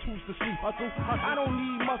 Cause those two's the sleep hustle. I don't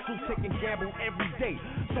need muscle, taking gamble every day.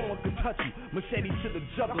 Someone can touch you, machete to the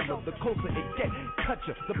jugular. The closer it gets, touch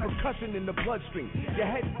you. The percussion in the bloodstream, your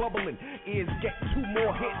head bubbling, ears get 2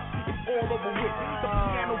 more hits. It's all over with. The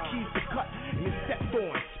piano keys to cut, and it's stepped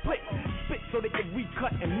on, split so they can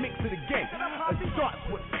recut and mix it again. It starts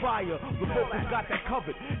with fire, the vocals got that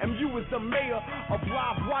covered. MU is the mayor of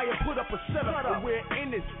Live Wire, put up a setup, and we're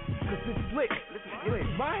in this, cause it's lit.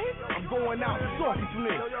 It's my hit, I'm going out, Saucey from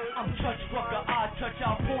this. I'm touch fucker, I touch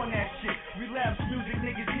out on that shit. Relapse music,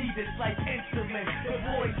 niggas need this like insulin. The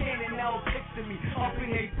boys handing out pics to me up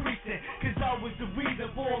in a precinct, cause I was the reason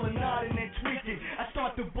for all the nodding and tweaking. I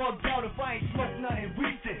start to bug out if I ain't smoked nothing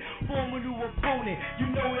recent. Form a new opponent, you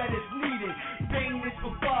know that it's needed. Bang this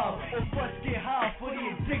for Bob, or first get high for the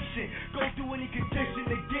addiction. Go through any condition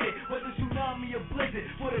to get it, whether tsunami or blizzard.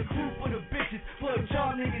 For the crew, for the bitches, for the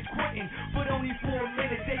job niggas quitting. But only for a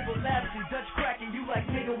minute, they relapsing. Dutch cracking, you like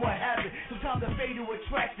nigga what happened? Sometimes the fatal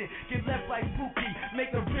attraction get left like Pookie.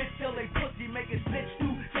 Make a bitch tell they pussy, make a snitch do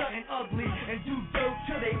something ugly. And do dirt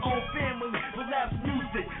to their own family. Relapse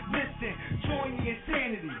music, listen, join the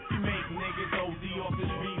insanity. You make niggas OD off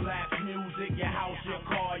this relapse music. Your house, your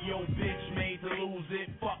car, your bitch made to lose it.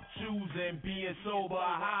 Fuck choosing, being sober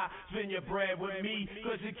or high. Spend your bread with me,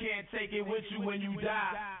 cause you can't take it with you when you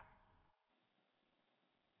die.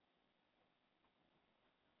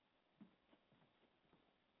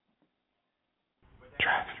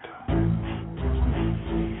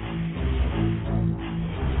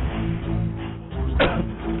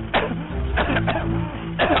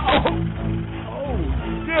 Oh,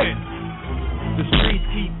 shit. The streets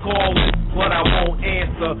keep calling, but I won't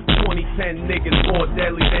answer. 2010 niggas more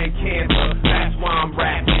deadly than cancer. That's why I'm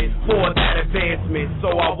rapping for that advancement,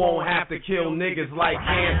 so I won't have to kill niggas like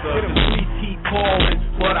cancer. The streets keep calling,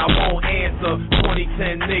 but I won't answer.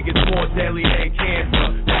 2010 niggas more deadly than cancer.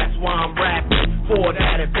 That's why I'm rapping for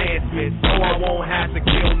that advancement, so I won't have to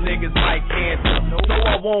kill niggas like cancer. So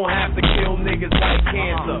I won't have to kill niggas like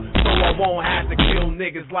cancer. So I won't have to kill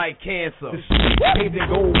niggas like cancer. The streets paved in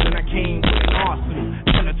gold and I came with an arsenal.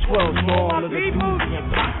 10 or 12 for all of the dudes,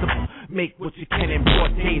 impossible. Make what you can in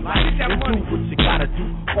broad daylight. And do what you gotta do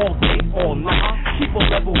all day, all night. Keep a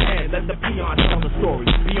level head, let the peons tell the story.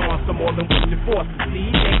 Beyond some more than what you're forced to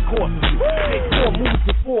see. They courses you, make 4 moves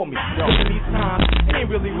before me. In these times, it ain't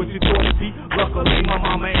really what you thought it'd be. Luckily, my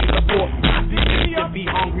mama ain't abort me. I didn't be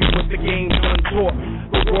hungry with the game done taught me.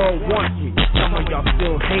 The world wants me, some of y'all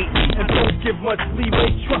still hate me. And don't give much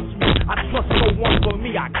leeway, trust me. I trust no one but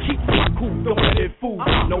me, I keep my cool, don't let it fool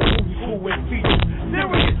me. No who's who and features.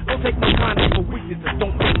 serious. Don't take my kindness for weakness and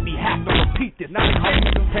don't make me have to repeat this. Now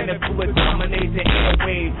tentacle dominate the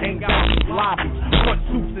airwaves, hang out in lobbies, front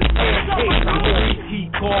suits and staircase. I'm gonna keep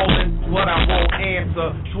calling, but I won't answer.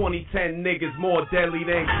 2010 niggas more deadly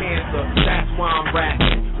than cancer. That's why I'm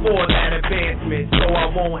rapping for that advancement, so I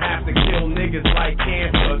won't have to kill niggas like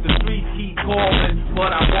cancer. The streets keep calling,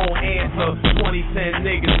 but I won't answer. 2010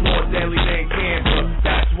 niggas more deadly than cancer.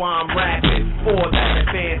 That's why I'm rapping for that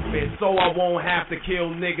advancement, so I won't have to kill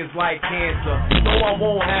niggas like cancer. So I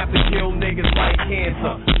won't have to kill niggas like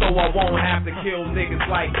cancer. So I won't have to kill niggas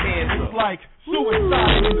like cancer. It's like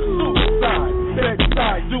suicide in the suicide.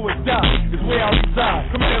 Bedside, do or die is where I reside.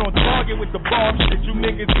 Come in on target with the bomb shit you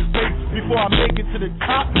niggas is face. Before I make it to the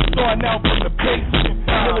top, starting out from the basement.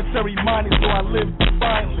 Military minded, so I live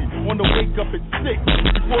defiantly. On the wake up at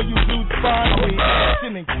 6. Before you do finally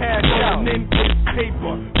action and cash out. And then with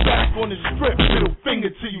paper. Back on the strip, middle finger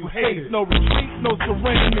to you haters. No retreat, no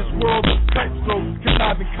surrender in this world of cutthroats.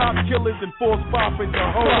 Conniving cop killers and false prophets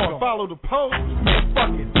are hard. Follow the post? Man,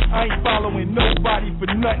 fuck it. I ain't following nobody for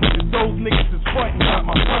nothing. Cause those niggas is frontin', got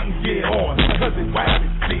my hunting gear on. Cause it's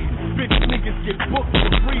rabbit season. Bitch niggas get booked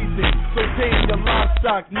for freezing. So damn your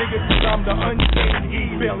livestock, nigga, cause I'm the unchained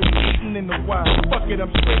heat. Barely eating in the wild. Fuck it,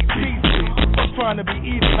 I'm straight peaceful. I'm trying to be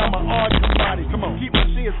even, I'm an art commodity. Come on, keep my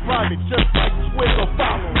shares private, just like Twitter.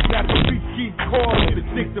 Follow. Got the beef keep calling,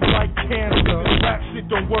 addictive like cancer. This rap shit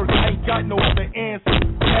don't work, I ain't got no other answer.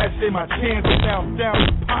 Cash in my chances, now I'm down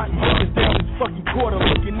the pot. Looking down this fucking quarter,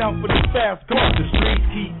 looking out for the fast. Come on, the streets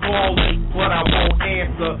keep calling, but I won't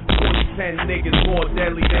answer. 2010 niggas more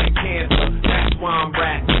deadly than cancer. That's why I'm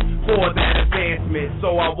rapping for that advancement,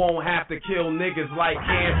 so I won't have to kill niggas like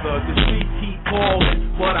cancer. The streets keep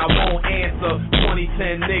calling, but I won't answer.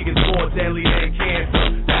 2010 niggas more deadly than cancer.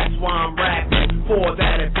 That's why I'm rapping for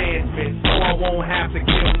that advancement, so I won't have to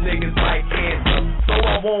kill niggas like cancer. So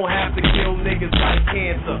I won't have to kill niggas like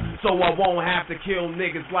cancer. So I won't have to kill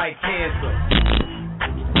niggas like cancer.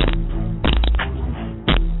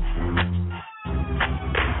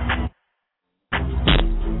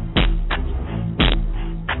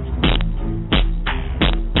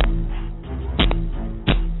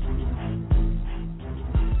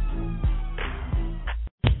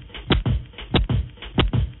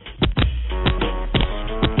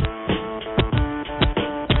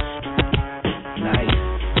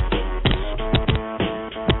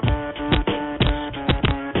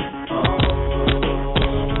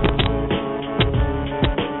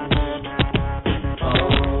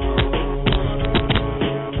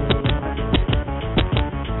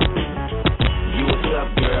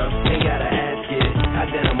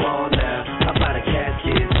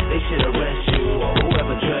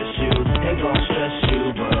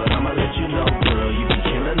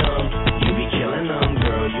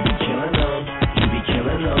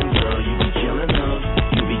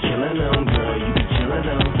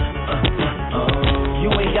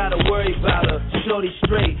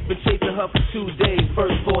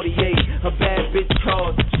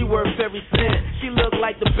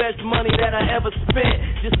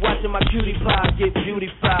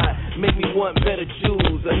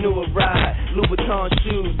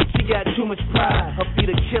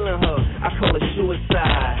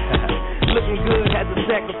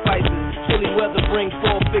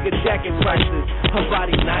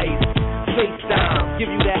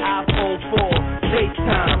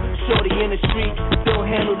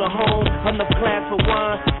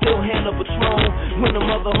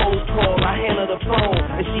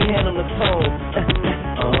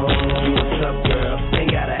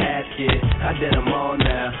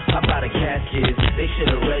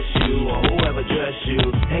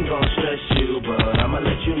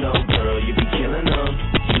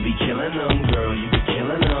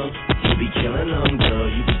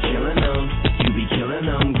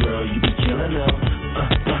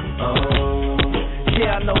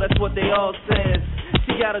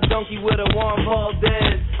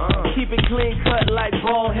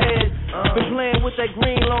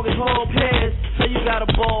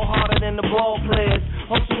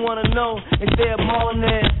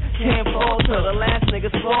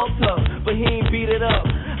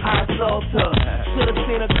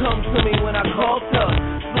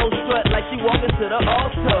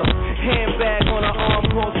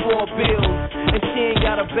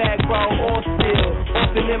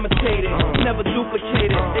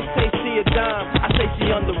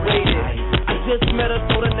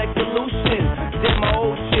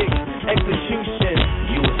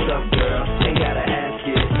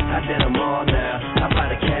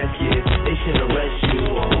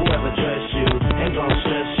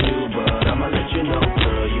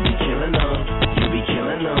 You be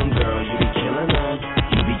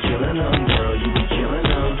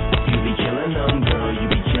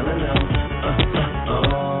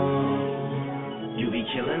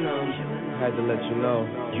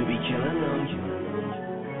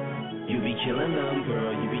You be killing them,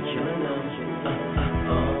 girl, you be killing them.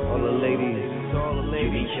 All the ladies,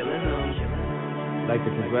 you be killing them. Like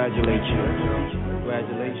to congratulate you.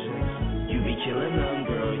 Congratulations. You be killing them,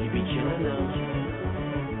 girl, you be killing them.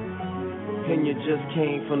 And you just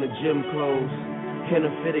came from the gym clothes. In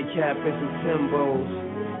a fitted cap and some Timbos.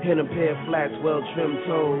 In a pair of flats, well-trimmed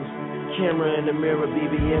toes. Camera in the mirror,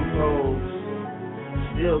 BBM pose.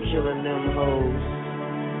 Still killing them hoes.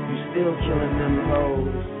 You still killing them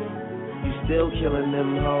hoes. You still killing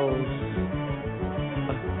them hoes.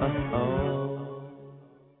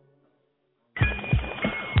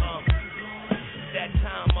 That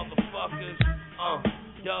time, motherfuckers.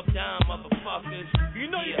 Dub down, motherfuckers. You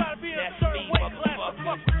know you gotta be in a that's certain me, weight class to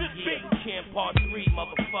fuck with this beat. Champ Part 3,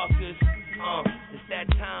 motherfuckers. It's that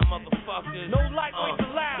time, motherfuckers. No lightweights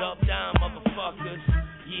allowed. Dub down, motherfuckers.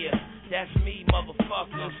 Yeah, that's me,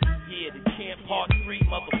 motherfuckers. Yeah, the Champ Part 3,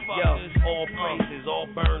 motherfuckers. All praises, all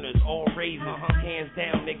burners, all raisins. Hands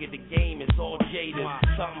down, nigga, the game is all jaded.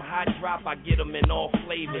 Something hot drop, I get them in all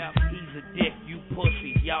flavors. He's a dick, you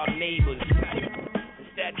pussy, y'all neighbors.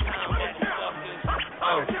 It's that time, motherfuckers.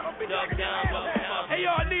 Dug down, motherfuckers. Hey,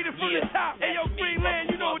 yo, I need it from the top. Hey, yo, Greenland,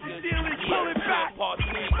 you know what the deal is. Pull it back. Part 3,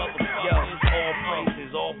 motherfuckers. All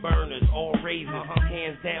praises, all burners, all raisins.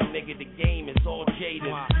 Hands down, nigga, the game is all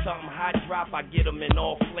jaded. Something hot drop, I get them in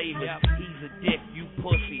all flavors. He's a dick, you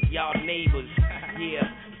pussy, y'all neighbors. Yeah.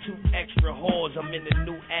 2 extra whores, I'm in the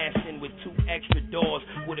new Aston with 2 extra doors.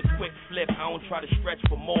 With a quick flip, I don't try to stretch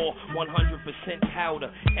for more. 100% powder,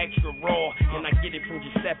 extra raw, and I get it from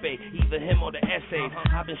Giuseppe, either him or the essay.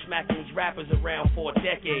 I've been smacking these rappers around for a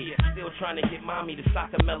decade, still trying to get mommy to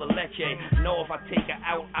Sacamella Leche. Know if I take her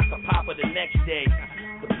out, I could pop her the next day.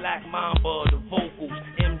 The Black Mamba, the vocals,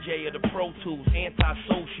 MJ of the Pro Tools,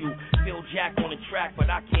 anti-social. Phil Jack on the track, but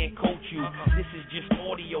I can't coach you. This is just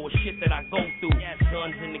audio of shit that I go through.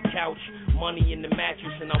 Guns in the couch, money in the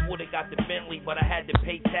mattress, and I would've got the Bentley, but I had to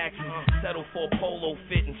pay taxes. Settle for a polo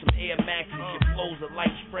fit and some Air Maxes. Your flow's a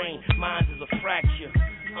light sprain, mine's is a fracture.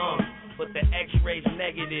 But the x-ray's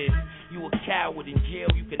negative. You a coward, in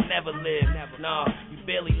jail you can never live. Nah, you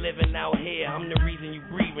barely living out here. I'm the reason you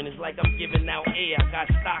breathing. It's like I'm giving out air. I got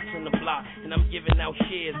stocks in the block, and I'm giving out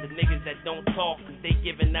shares. The niggas that don't talk, cause they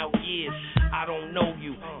giving out years. I don't know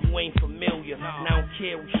you, you ain't familiar. And I don't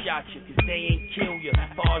care who shot you, cause they ain't kill you.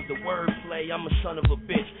 As far as the wordplay, I'm a son of a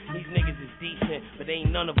bitch. These niggas is decent, but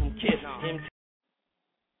ain't none of them kiss.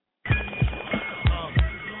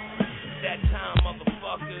 That time,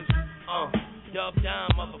 motherfuckers. Dub down,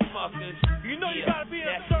 motherfuckers. You know you gotta be in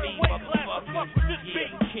a certain weight class to fuck with this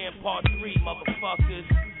beat. Champ Part 3, motherfuckers.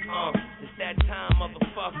 It's that time,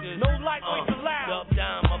 motherfuckers. No lightweights allowed. Dub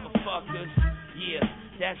down, motherfuckers. Yeah,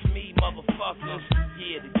 that's me, motherfuckers.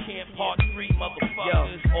 Yeah, the Champ Part 3,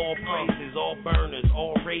 motherfuckers. All praises, all burners,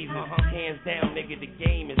 all raisins. Hands down, nigga, the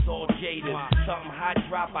game is all jaded. Something hot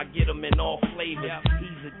drop, I get them in all flavors.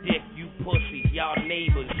 He's a dick, you pussy, y'all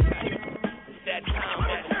neighbors. That time,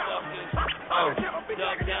 motherfuckers.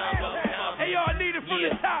 Dug down, motherfuckers. Hey, yo, I need it from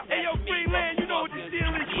the top. Hey, yo, Greenland, you know what the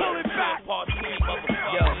deal is. Pull it back. Part 3,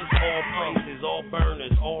 motherfuckers. All praises, all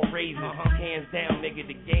burners, all raisins. Hands down, nigga,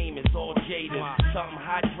 the game is all jaded. Something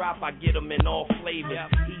hot drop, I get them in all flavors.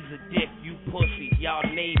 He's a dick, you pussy, y'all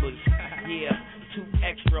neighbors. Yeah. 2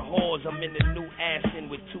 extra whores, I'm in the new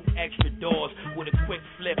Aston with 2 extra doors. With a quick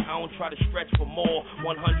flip, I don't try to stretch for more.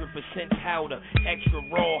 100% powder, extra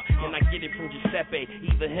raw, and I get it from Giuseppe,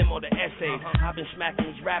 either him or the essay. I've been smacking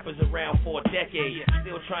these rappers around for a decade,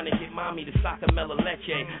 still trying to get mommy to Sacamella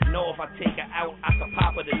Leche. Know if I take her out, I could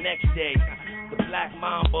pop her the next day. The Black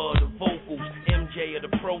Mamba, the vocals, MJ of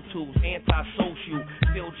the Pro Tools, anti-social.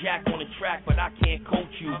 Phil Jack on the track, but I can't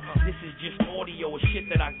coach you. This is just audio of shit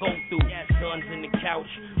that I go through. Guns in the couch,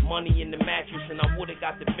 money in the mattress, and I would've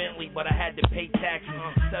got the Bentley, but I had to pay taxes.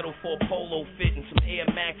 Settle for a polo fit and some Air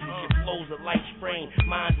Maxes. Your flow's a light sprain,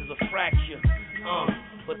 mine's is a fracture.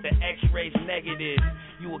 But the x-ray's negative.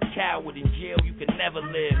 You a coward, in jail you can never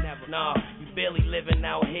live. Nah, you barely living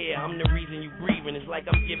out here. I'm the reason you breathing. It's like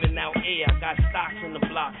I'm giving out air. I got stocks in the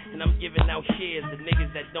block, and I'm giving out shares. The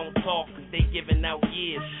niggas that don't talk, cause they giving out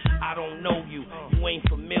years. I don't know you, you ain't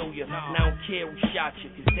familiar. And I don't care who shot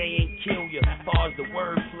you, cause they ain't kill you. As far as the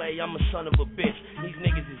wordplay, I'm a son of a bitch. These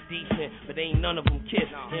niggas is decent, but ain't none of them kiss.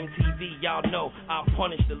 MTV, y'all know, I'll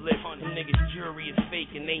punish the list. Them niggas jury is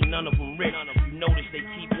fake, and ain't none of them rich. You notice they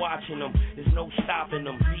keep watching them, there's no stopping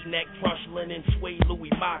them. V-neck, crushed linen, suede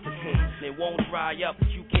Louis moccasins. They won't dry up,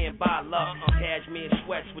 but you can't buy love. Cashmere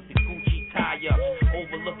sweats with the Gucci tie-up.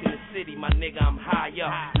 Overlooking the city, my nigga, I'm high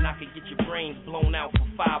up. And I could get your brains blown out for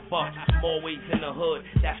 $5. I'm always in the hood,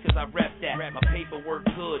 that's cause I rep that. My paperwork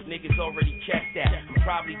good, niggas already checked that. I'm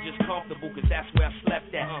probably just comfortable, cause that's where I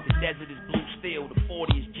slept at. The desert is blue steel, the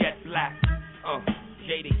 40 is jet black.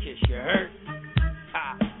 Jada Kiss, you heard?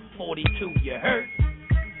 42, you heard?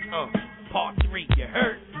 Part 3, you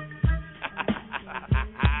heard?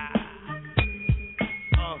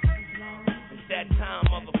 It's that time,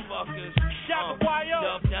 motherfuckers. Dub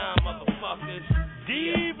down, motherfuckers.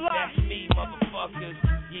 That's me, motherfuckers.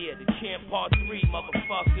 Yeah, the champ part 3,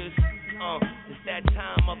 motherfuckers. It's that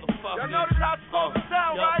time, motherfuckers. Y'all notice how it's supposed to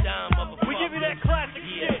sound, right? Dub down, motherfuckers. We give you that classic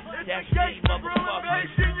shit. That's me, Yeah, motherfuckers.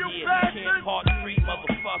 Yeah, the champ part 3,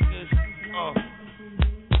 motherfuckers.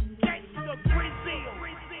 Gangsta Brazil.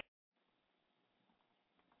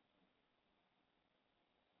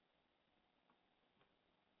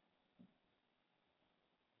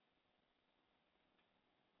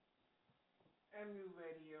 MU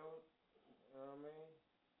Radio, you know what I mean?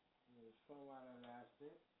 It was fun while it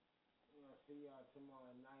lasted. We're going to see y'all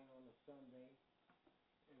tomorrow night on a Sunday.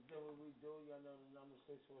 And then what we do, y'all know the number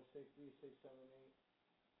 646-3678.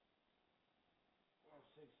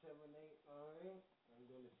 678, alright? I'm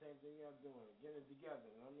doing the same thing y'all doing. Getting it together,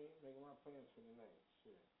 you know what I mean? Making my plans for the night.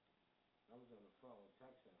 Shit. I was on the phone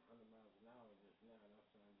texting 100 miles an hour just now. That's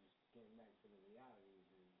why I'm just getting back to the reality.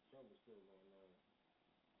 The show was still going on.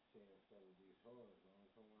 Seeing some of these horrors, you know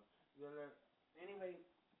what I'm talking about? Anyway,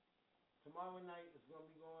 tomorrow night it's going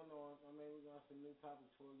to be going on. I mean, we're going to have some new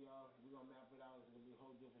topics for y'all. We're going to map it out. It's going to be a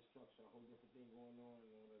whole different structure, a whole different thing going on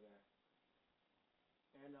and all of that.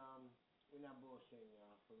 And we're not bullshitting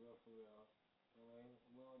y'all, for real, for real. Alright?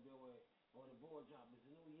 We don't deal with, the board drop, it's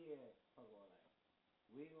a new year. Fuck all that.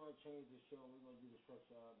 We're going to change the show, we're going to do the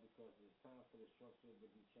structure up because it's time for the structure to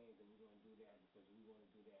be changed, and we're going to do that because we want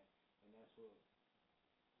to do that. And that's what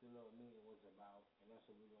the little meeting was about, and that's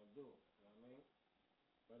what we're going to do. You know what I mean?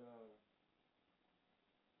 But,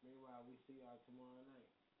 meanwhile, we see y'all tomorrow night.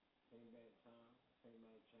 Same bad time, same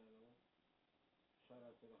bad channel. Shout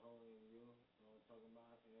out to the whole MU. You know what I'm talking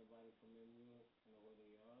about? Everybody from MU, you know where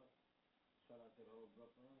they are. Shout out to the whole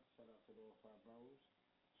Brooklyn. Shout out to the whole 5 boroughs.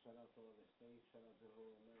 Shout out to all the states. Shout out to the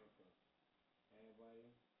whole America. Everybody,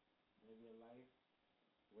 live your life.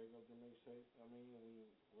 Wake up to make sure, we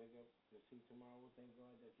wake up to see tomorrow. Thank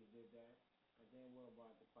God that you did that. And then worry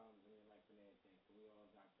about the problems in your life and everything. So we all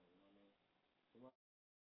got them, you know what I mean? Tomorrow,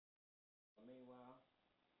 meanwhile,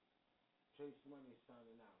 Trace Money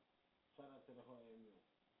signing out. Shout out to the whole MU.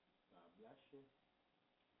 God bless you.